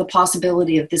 thoughtful of the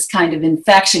possibility of this kind of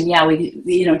infection. Yeah,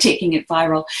 taking it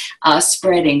viral,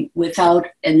 spreading without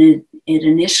it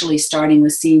initially starting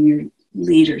with senior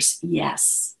leaders.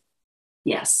 Yes.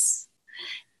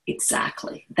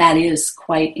 Exactly. That is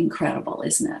quite incredible,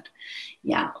 isn't it?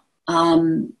 Yeah.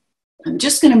 I'm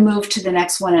just going to move to the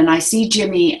next one, and I see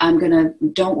Jimmy.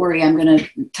 Don't worry, I'm going to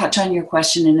touch on your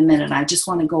question in a minute. I just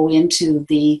want to go into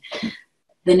the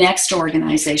next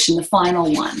organization, the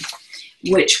final one,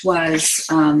 which was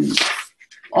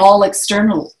all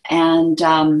external.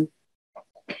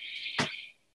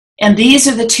 And these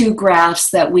are the two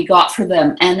graphs that we got for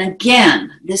them. And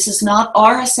again, this is not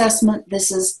our assessment,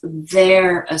 this is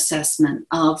their assessment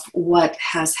of what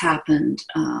has happened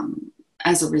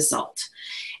as a result.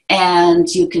 And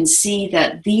you can see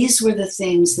that these were the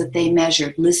things that they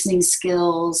measured: listening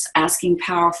skills, asking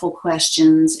powerful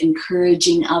questions,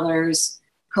 encouraging others,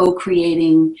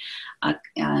 co-creating,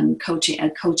 and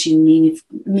coaching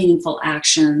meaningful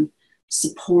action,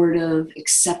 supportive,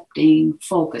 accepting,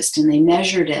 focused. And they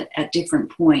measured it at different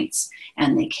points,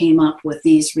 and they came up with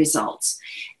these results.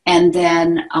 And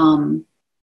then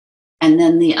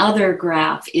the other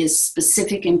graph is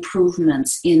specific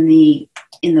improvements in the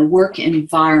work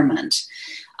environment.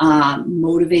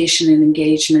 Motivation and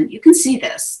engagement, you can see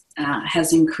this,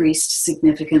 has increased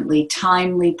significantly.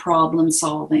 Timely problem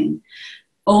solving,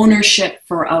 ownership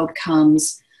for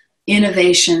outcomes,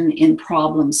 innovation in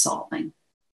problem solving.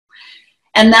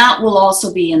 And that will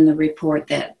also be in the report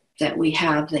that we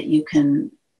have, that you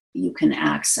can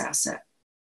access it.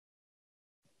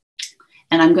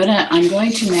 And I'm going to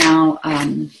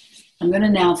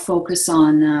now focus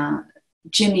on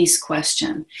Jimmy's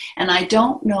question. And I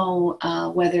don't know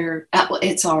whether,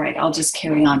 it's all right, I'll just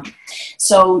carry on.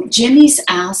 So Jimmy's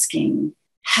asking,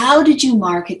 how did you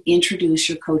market, introduce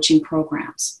your coaching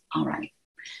programs? All right.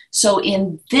 So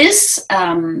in this,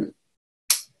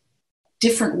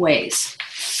 different ways.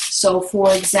 So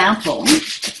for example,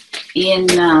 in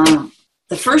the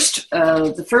first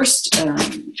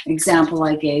example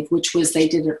I gave, which was they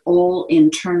did it all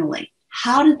internally.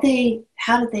 How did they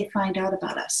find out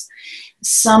about us?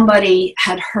 Somebody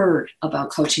had heard about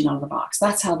Coaching Out of the Box.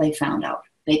 That's how they found out.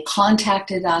 They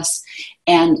contacted us,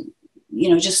 and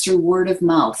just through word of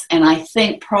mouth. And I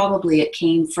think probably it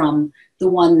came from the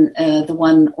one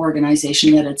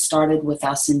organization that had started with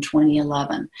us in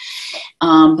 2011.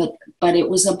 But it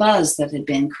was a buzz that had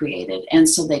been created, and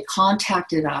so they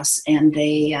contacted us, and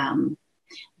they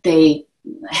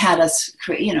had us,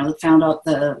 found out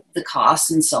the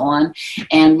costs and so on,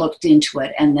 and looked into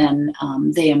it, and then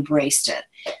they embraced it.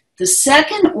 The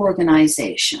second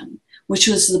organization, which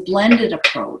was the blended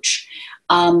approach,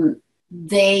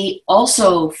 they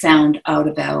also found out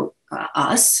about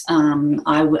us.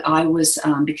 I was,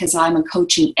 because I'm a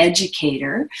coaching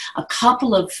educator, a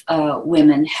couple of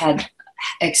women had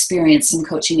experienced some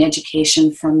coaching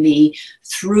education from me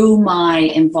through my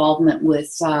involvement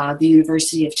with the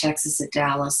University of Texas at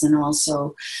Dallas, and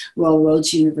also Royal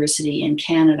Roads University in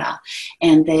Canada.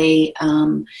 And they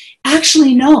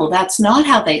actually, no, that's not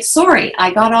how they, sorry,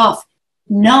 I got off.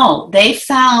 No, they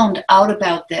found out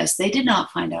about this. They did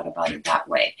not find out about it that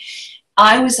way.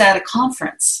 I was at a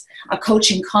conference, a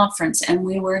coaching conference, and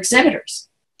we were exhibitors,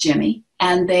 Jimmy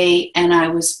and I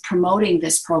was promoting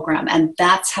this program, and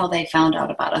that's how they found out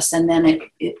about us. And then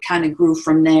it kind of grew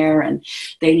from there, and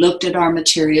they looked at our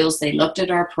materials, they looked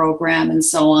at our program and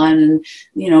so on, and,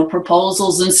 you know,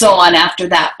 proposals and so on after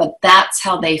that. But that's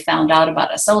how they found out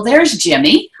about us. So there's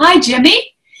Jimmy. Hi,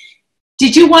 Jimmy.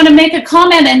 Did you want to make a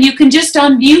comment? And you can just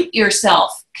unmute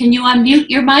yourself. Can you unmute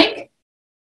your mic?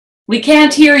 We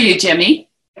can't hear you, Jimmy.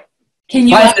 Can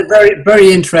you? I find it very,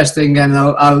 very interesting, and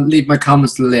I'll leave my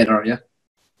comments till later. Yeah.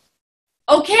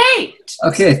 Okay.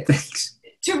 Okay. Thanks.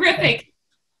 Terrific.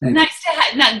 Thanks. Nice to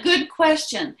have. Now, good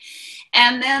question.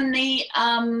 And then the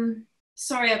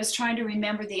sorry, I was trying to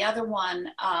remember the other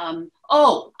one.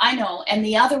 Oh, I know. And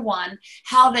the other one,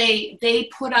 how they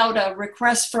put out a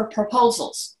request for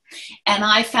proposals, and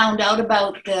I found out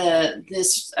about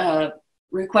this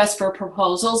request for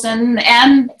proposals and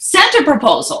sent a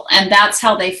proposal, and that's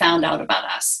how they found out about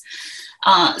us.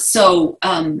 So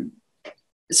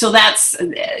that's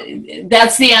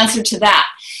the answer to that.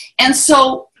 And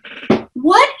so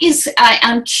what is,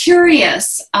 I'm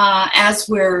curious, as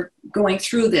we're going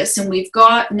through this, and we've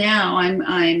got now,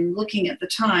 I'm looking at the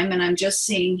time, and I'm just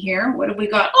seeing here, what have we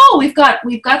got? Oh, we've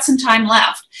got some time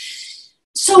left.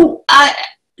 So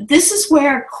this is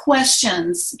where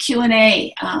questions,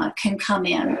 Q&A, can come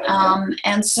in.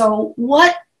 And so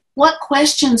what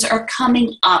questions are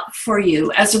coming up for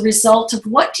you as a result of,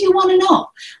 what do you want to know?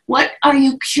 What are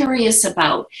you curious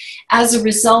about as a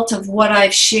result of what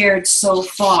I've shared so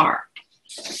far?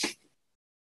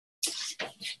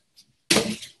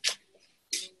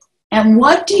 And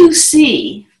what do you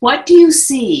see? What do you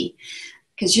see?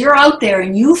 Because you're out there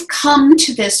and you've come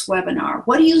to this webinar.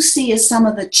 What do you see as some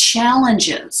of the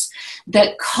challenges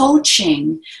that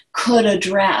coaching could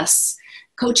address,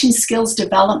 coaching skills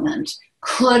development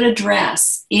could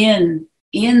address in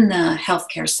the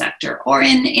healthcare sector or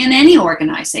in any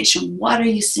organization? What are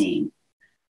you seeing?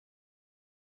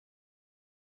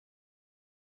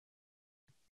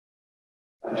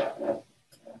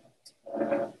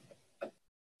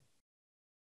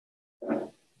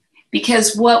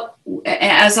 Because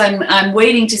as I'm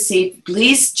waiting to see,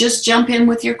 please just jump in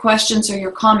with your questions or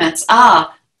your comments.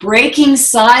 Breaking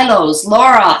silos,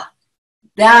 Laura.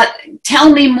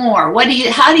 Tell me more.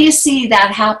 How do you see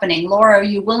that happening? Laura, are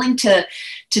you willing to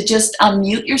just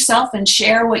unmute yourself and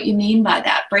share what you mean by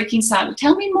that? Breaking silos.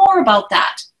 Tell me more about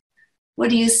that. What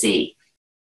do you see?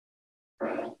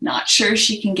 Not sure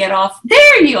she can get off.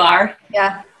 There you are.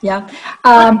 Yeah.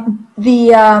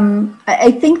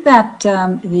 I think that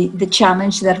the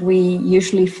challenge that we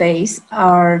usually face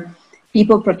are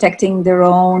people protecting their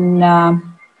own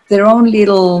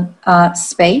little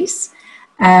space,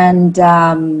 and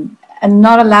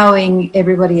not allowing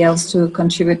everybody else to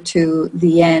contribute to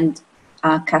the end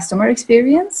customer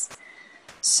experience.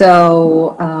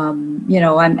 So, you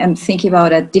know, I'm thinking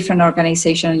about a different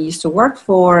organization I used to work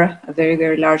for, a very,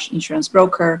 very large insurance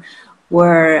broker,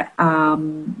 where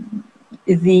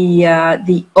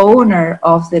the owner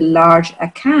of the large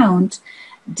account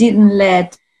didn't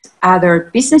let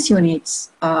other business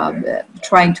units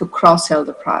trying to cross-sell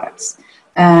the products.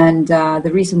 And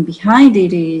the reason behind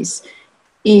it is,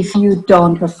 if you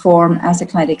don't perform as a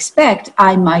client expect,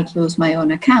 I might lose my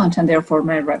own account and therefore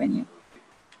my revenue.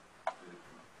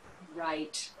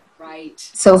 Right.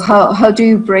 So how do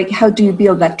you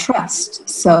build that trust?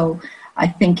 So I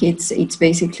think it's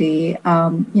basically,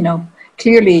 you know,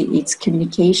 clearly it's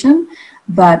communication,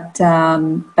 but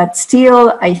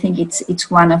still I think it's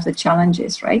one of the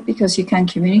challenges, right? Because you can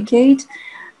communicate,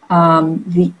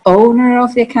 the owner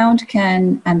of the account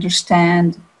can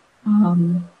understand,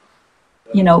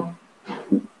 you know,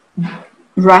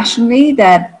 rationally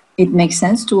that it makes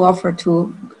sense to offer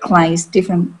to clients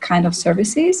different kind of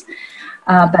services,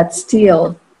 but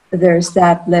still there's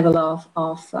that level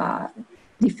of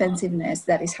defensiveness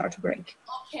that is hard to break.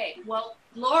 Okay, well,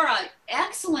 Laura,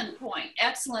 excellent point.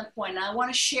 And I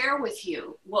want to share with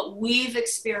you what we've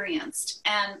experienced.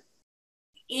 And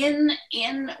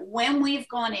when we've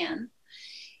gone in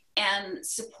and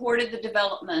supported the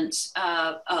development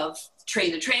of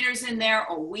train the trainers in there,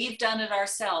 or we've done it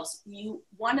ourselves,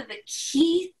 one of the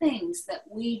key things that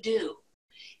we do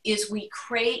is we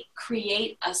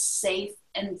create a safe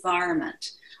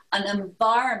environment, an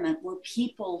environment where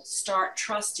people start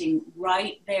trusting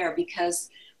right there, because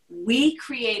we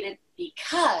created,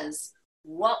 because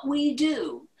what we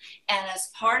do, and as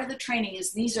part of the training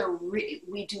is we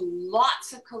do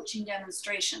lots of coaching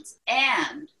demonstrations,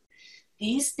 and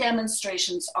these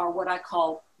demonstrations are what I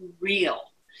call real.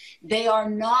 They are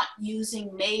not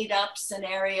using made up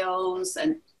scenarios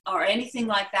or anything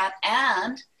like that.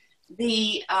 And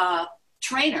the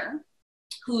trainer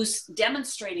who's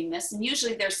demonstrating this, and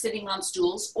usually they're sitting on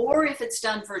stools, or if it's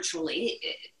done virtually,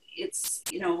 it's,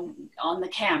 you know, on the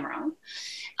camera.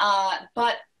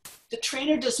 But the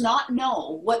trainer does not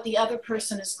know what the other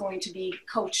person is going to be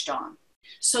coached on.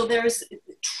 So there's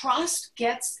trust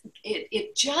gets,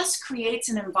 it just creates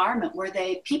an environment where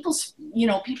people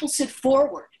sit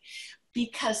forward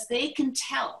because they can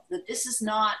tell that this is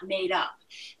not made up.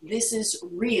 This is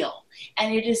real.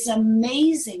 And it is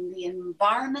amazing the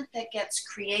environment that gets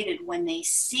created when they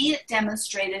see it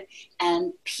demonstrated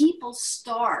and people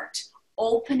start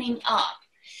opening up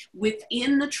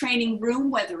within the training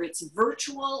room, whether it's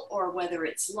virtual or whether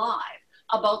it's live,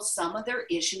 about some of their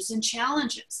issues and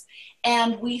challenges.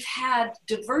 And we've had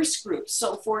diverse groups.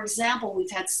 So for example,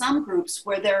 we've had some groups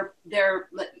where they're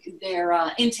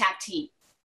intact team.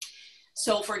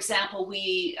 So for example,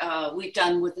 we've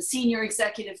done with the senior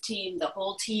executive team, the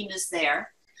whole team is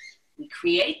there. We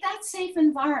create that safe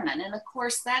environment. And of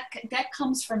course that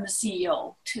comes from the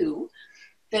CEO too,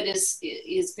 that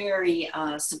is very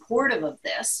supportive of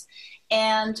this.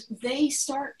 And they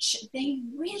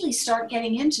really start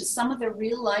getting into some of their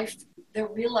real life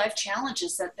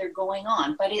challenges that they're going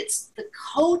on. But it's the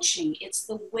coaching, it's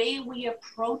the way we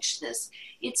approach this,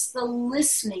 it's the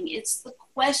listening, it's the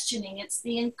questioning, it's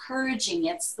the encouraging,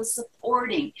 it's the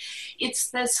supporting. It's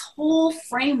this whole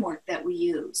framework that we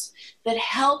use that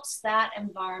helps that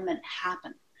environment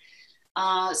happen.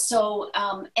 And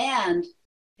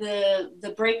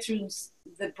the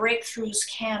breakthroughs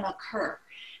can occur.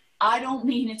 I don't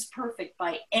mean it's perfect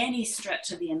by any stretch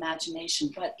of the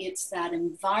imagination, but it's that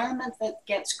environment that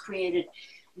gets created.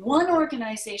 One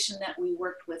organization that we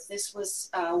worked with, this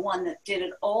was one that did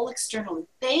it all externally.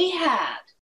 They had,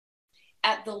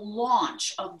 at the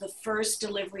launch of the first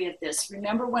delivery of this,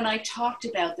 remember when I talked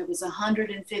about there was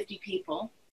 150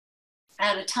 people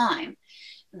at a time,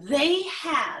 they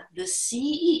had the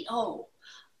CEO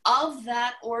of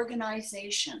that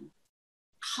organization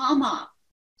come up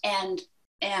and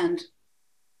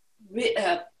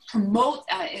promote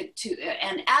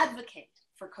and advocate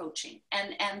for coaching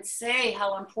and say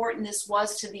how important this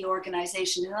was to the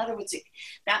organization. In other words,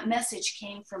 that message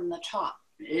came from the top.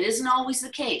 It isn't always the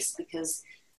case, because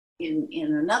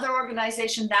in another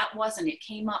organization that wasn't. It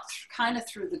came up kind of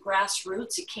through the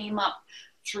grassroots. It came up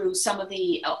through some of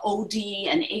the OD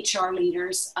and HR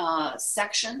leaders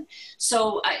section.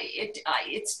 So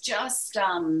it's just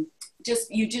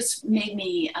you just made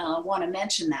me want to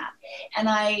mention that. And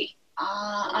I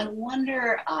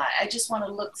wonder, I just want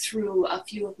to look through a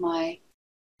few of my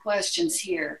questions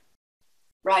here.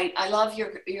 Right, I love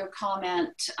your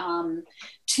comment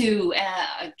to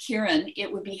Kieran.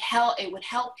 It would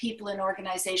help people in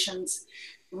organizations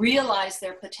realize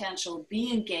their potential,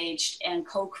 be engaged, and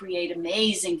co-create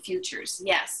amazing futures.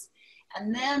 Yes.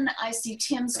 And then I see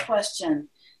Tim's question.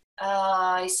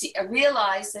 I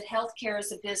realize that healthcare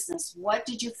is a business. What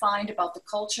did you find about the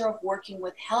culture of working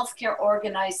with healthcare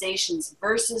organizations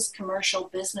versus commercial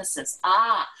businesses?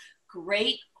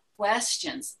 Great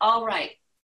questions. All right.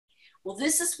 Well,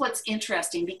 this is what's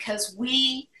interesting, because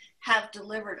we have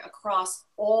delivered across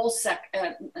all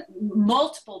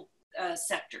multiple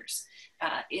sectors.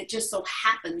 It just so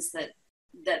happens that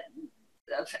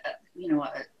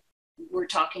we're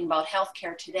talking about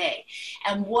healthcare today.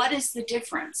 And what is the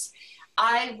difference?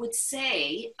 I would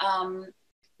say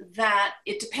that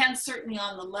it depends certainly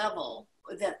on the level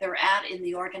that they're at in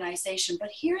the organization.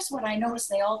 But here's what I notice: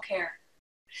 they all care.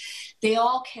 They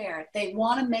all care. They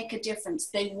want to make a difference.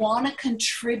 They want to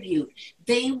contribute.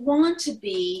 They want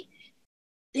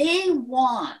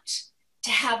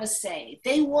to have a say.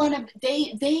 They want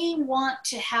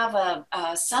to have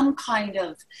some kind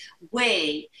of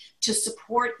way to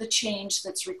support the change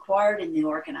that's required in the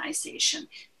organization.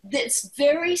 That's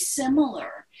very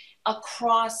similar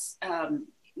across.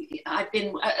 I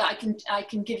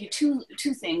can give you two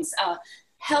things: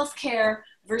 healthcare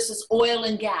versus oil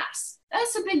and gas.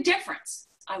 That's a big difference,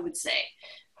 I would say.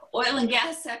 Oil and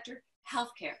gas sector,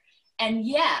 healthcare, and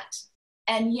yet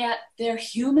they're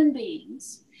human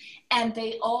beings. And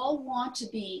they all want to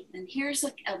be, and here's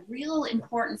a real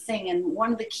important thing, and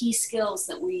one of the key skills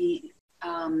that we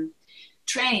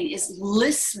train is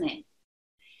listening.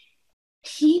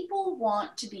 People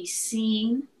want to be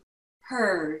seen,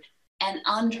 heard, and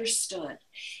understood.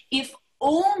 If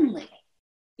only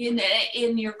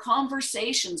in your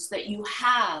conversations that you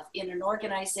have in an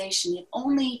organization, if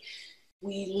only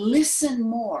we listen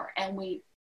more and we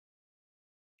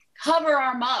cover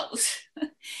our mouths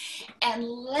and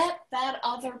let that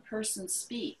other person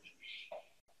speak,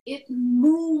 it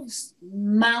moves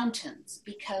mountains,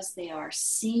 because they are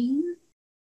seen,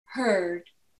 heard,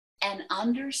 and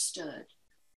understood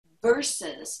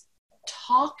versus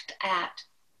talked at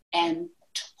and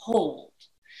told.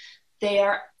 They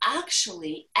are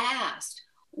actually asked.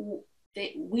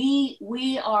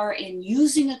 We are, in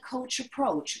using a coach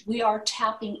approach, we are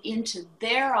tapping into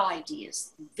their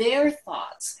ideas, their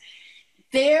thoughts,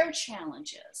 their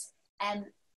challenges, and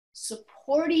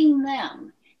supporting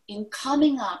them in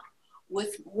coming up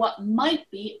with what might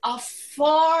be a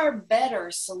far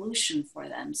better solution for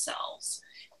themselves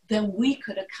than we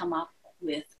could have come up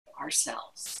with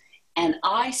ourselves. And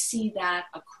I see that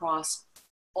across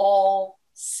all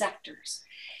sectors.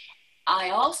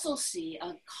 I also see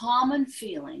a common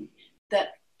feeling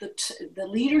that the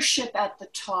leadership at the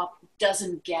top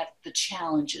doesn't get the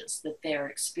challenges that they're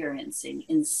experiencing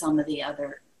in some of the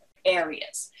other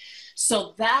areas.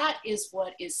 So that is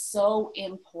what is so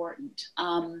important.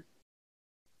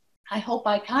 I hope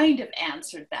I kind of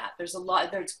answered that. There's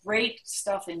great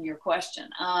stuff in your question.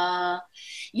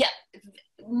 Yeah,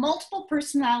 multiple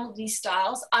personality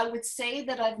styles. I would say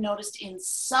that I've noticed in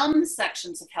some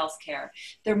sections of healthcare,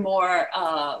 they're more,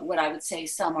 what I would say,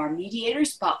 some are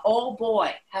mediators, but oh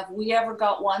boy, have we ever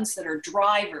got ones that are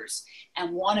drivers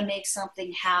and want to make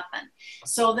something happen.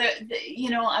 So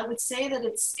I would say that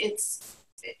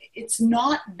it's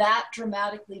not that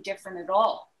dramatically different at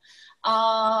all.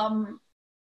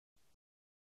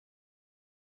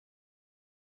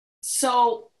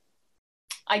 So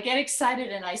I get excited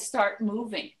and I start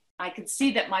moving. I could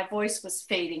see that my voice was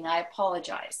fading. I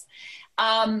apologize.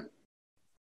 I'm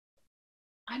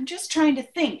just trying to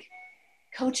think.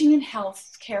 Coaching and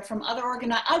healthcare from other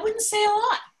I wouldn't say a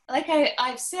lot. Like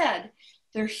I've said,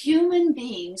 they're human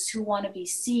beings who want to be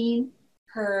seen,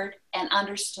 heard, and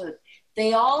understood.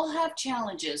 They all have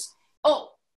challenges.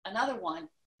 Oh, another one.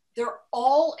 They're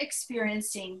all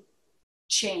experiencing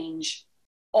change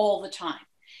all the time.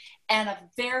 And a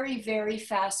very, very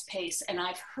fast pace. And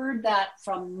I've heard that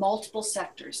from multiple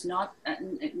sectors, not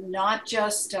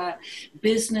just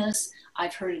business.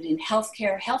 I've heard it in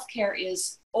healthcare. Healthcare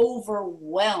is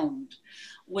overwhelmed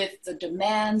with the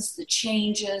demands, the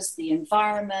changes, the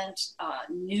environment,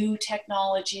 new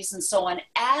technologies, and so on,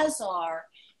 as are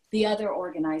the other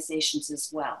organizations as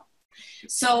well.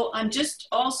 So I'm just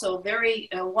also very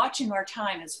watching our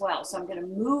time as well. So I'm going to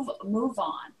move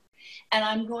on. And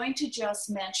I'm going to just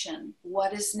mention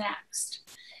what is next.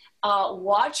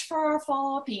 Watch for our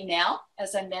follow-up email,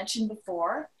 as I mentioned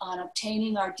before, on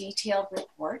obtaining our detailed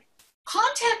report.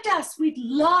 Contact us. We'd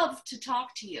love to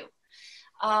talk to you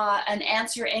and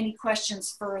answer any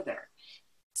questions further.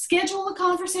 Schedule a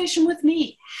conversation with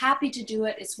me. Happy to do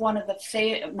it. It's one of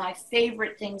my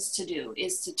favorite things to do,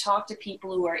 is to talk to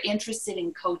people who are interested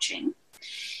in coaching.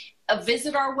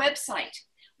 Visit our website.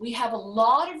 We have a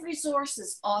lot of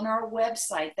resources on our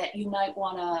website that you might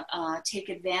want to take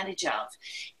advantage of.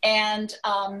 And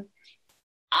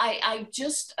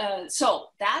so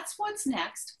that's what's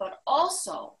next, but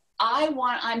also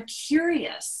I'm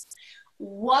curious,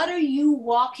 what are you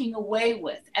walking away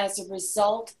with as a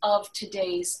result of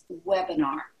today's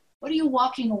webinar? What are you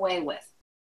walking away with?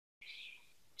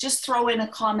 Just throw in a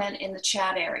comment in the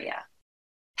chat area.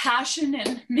 Passion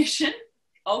and mission.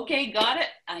 Okay, got it.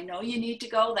 I know you need to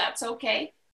go. That's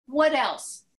okay. What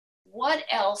else? What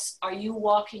else are you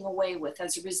walking away with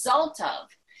as a result of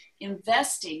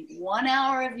investing 1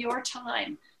 hour of your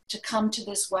time to come to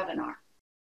this webinar?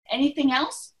 Anything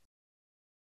else?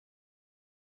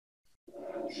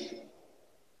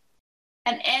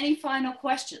 And any final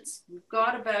questions? We've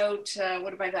got about,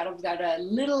 what have I got? We've got a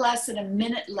little less than a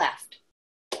minute left.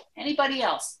 Anybody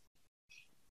else?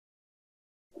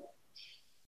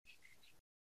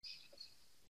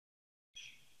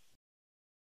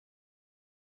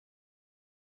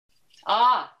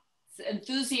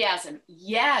 Enthusiasm.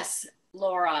 Yes,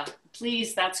 Laura,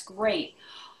 please, that's great.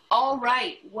 All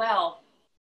right, well,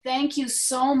 thank you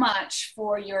so much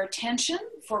for your attention,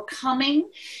 for coming,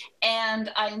 and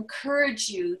I encourage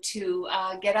you to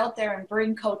get out there and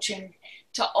bring coaching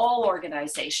to all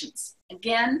organizations.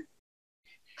 Again,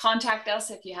 contact us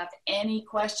if you have any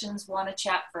questions, want to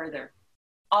chat further.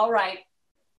 All right,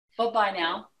 bye-bye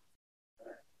now.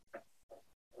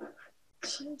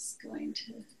 Just going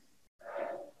to...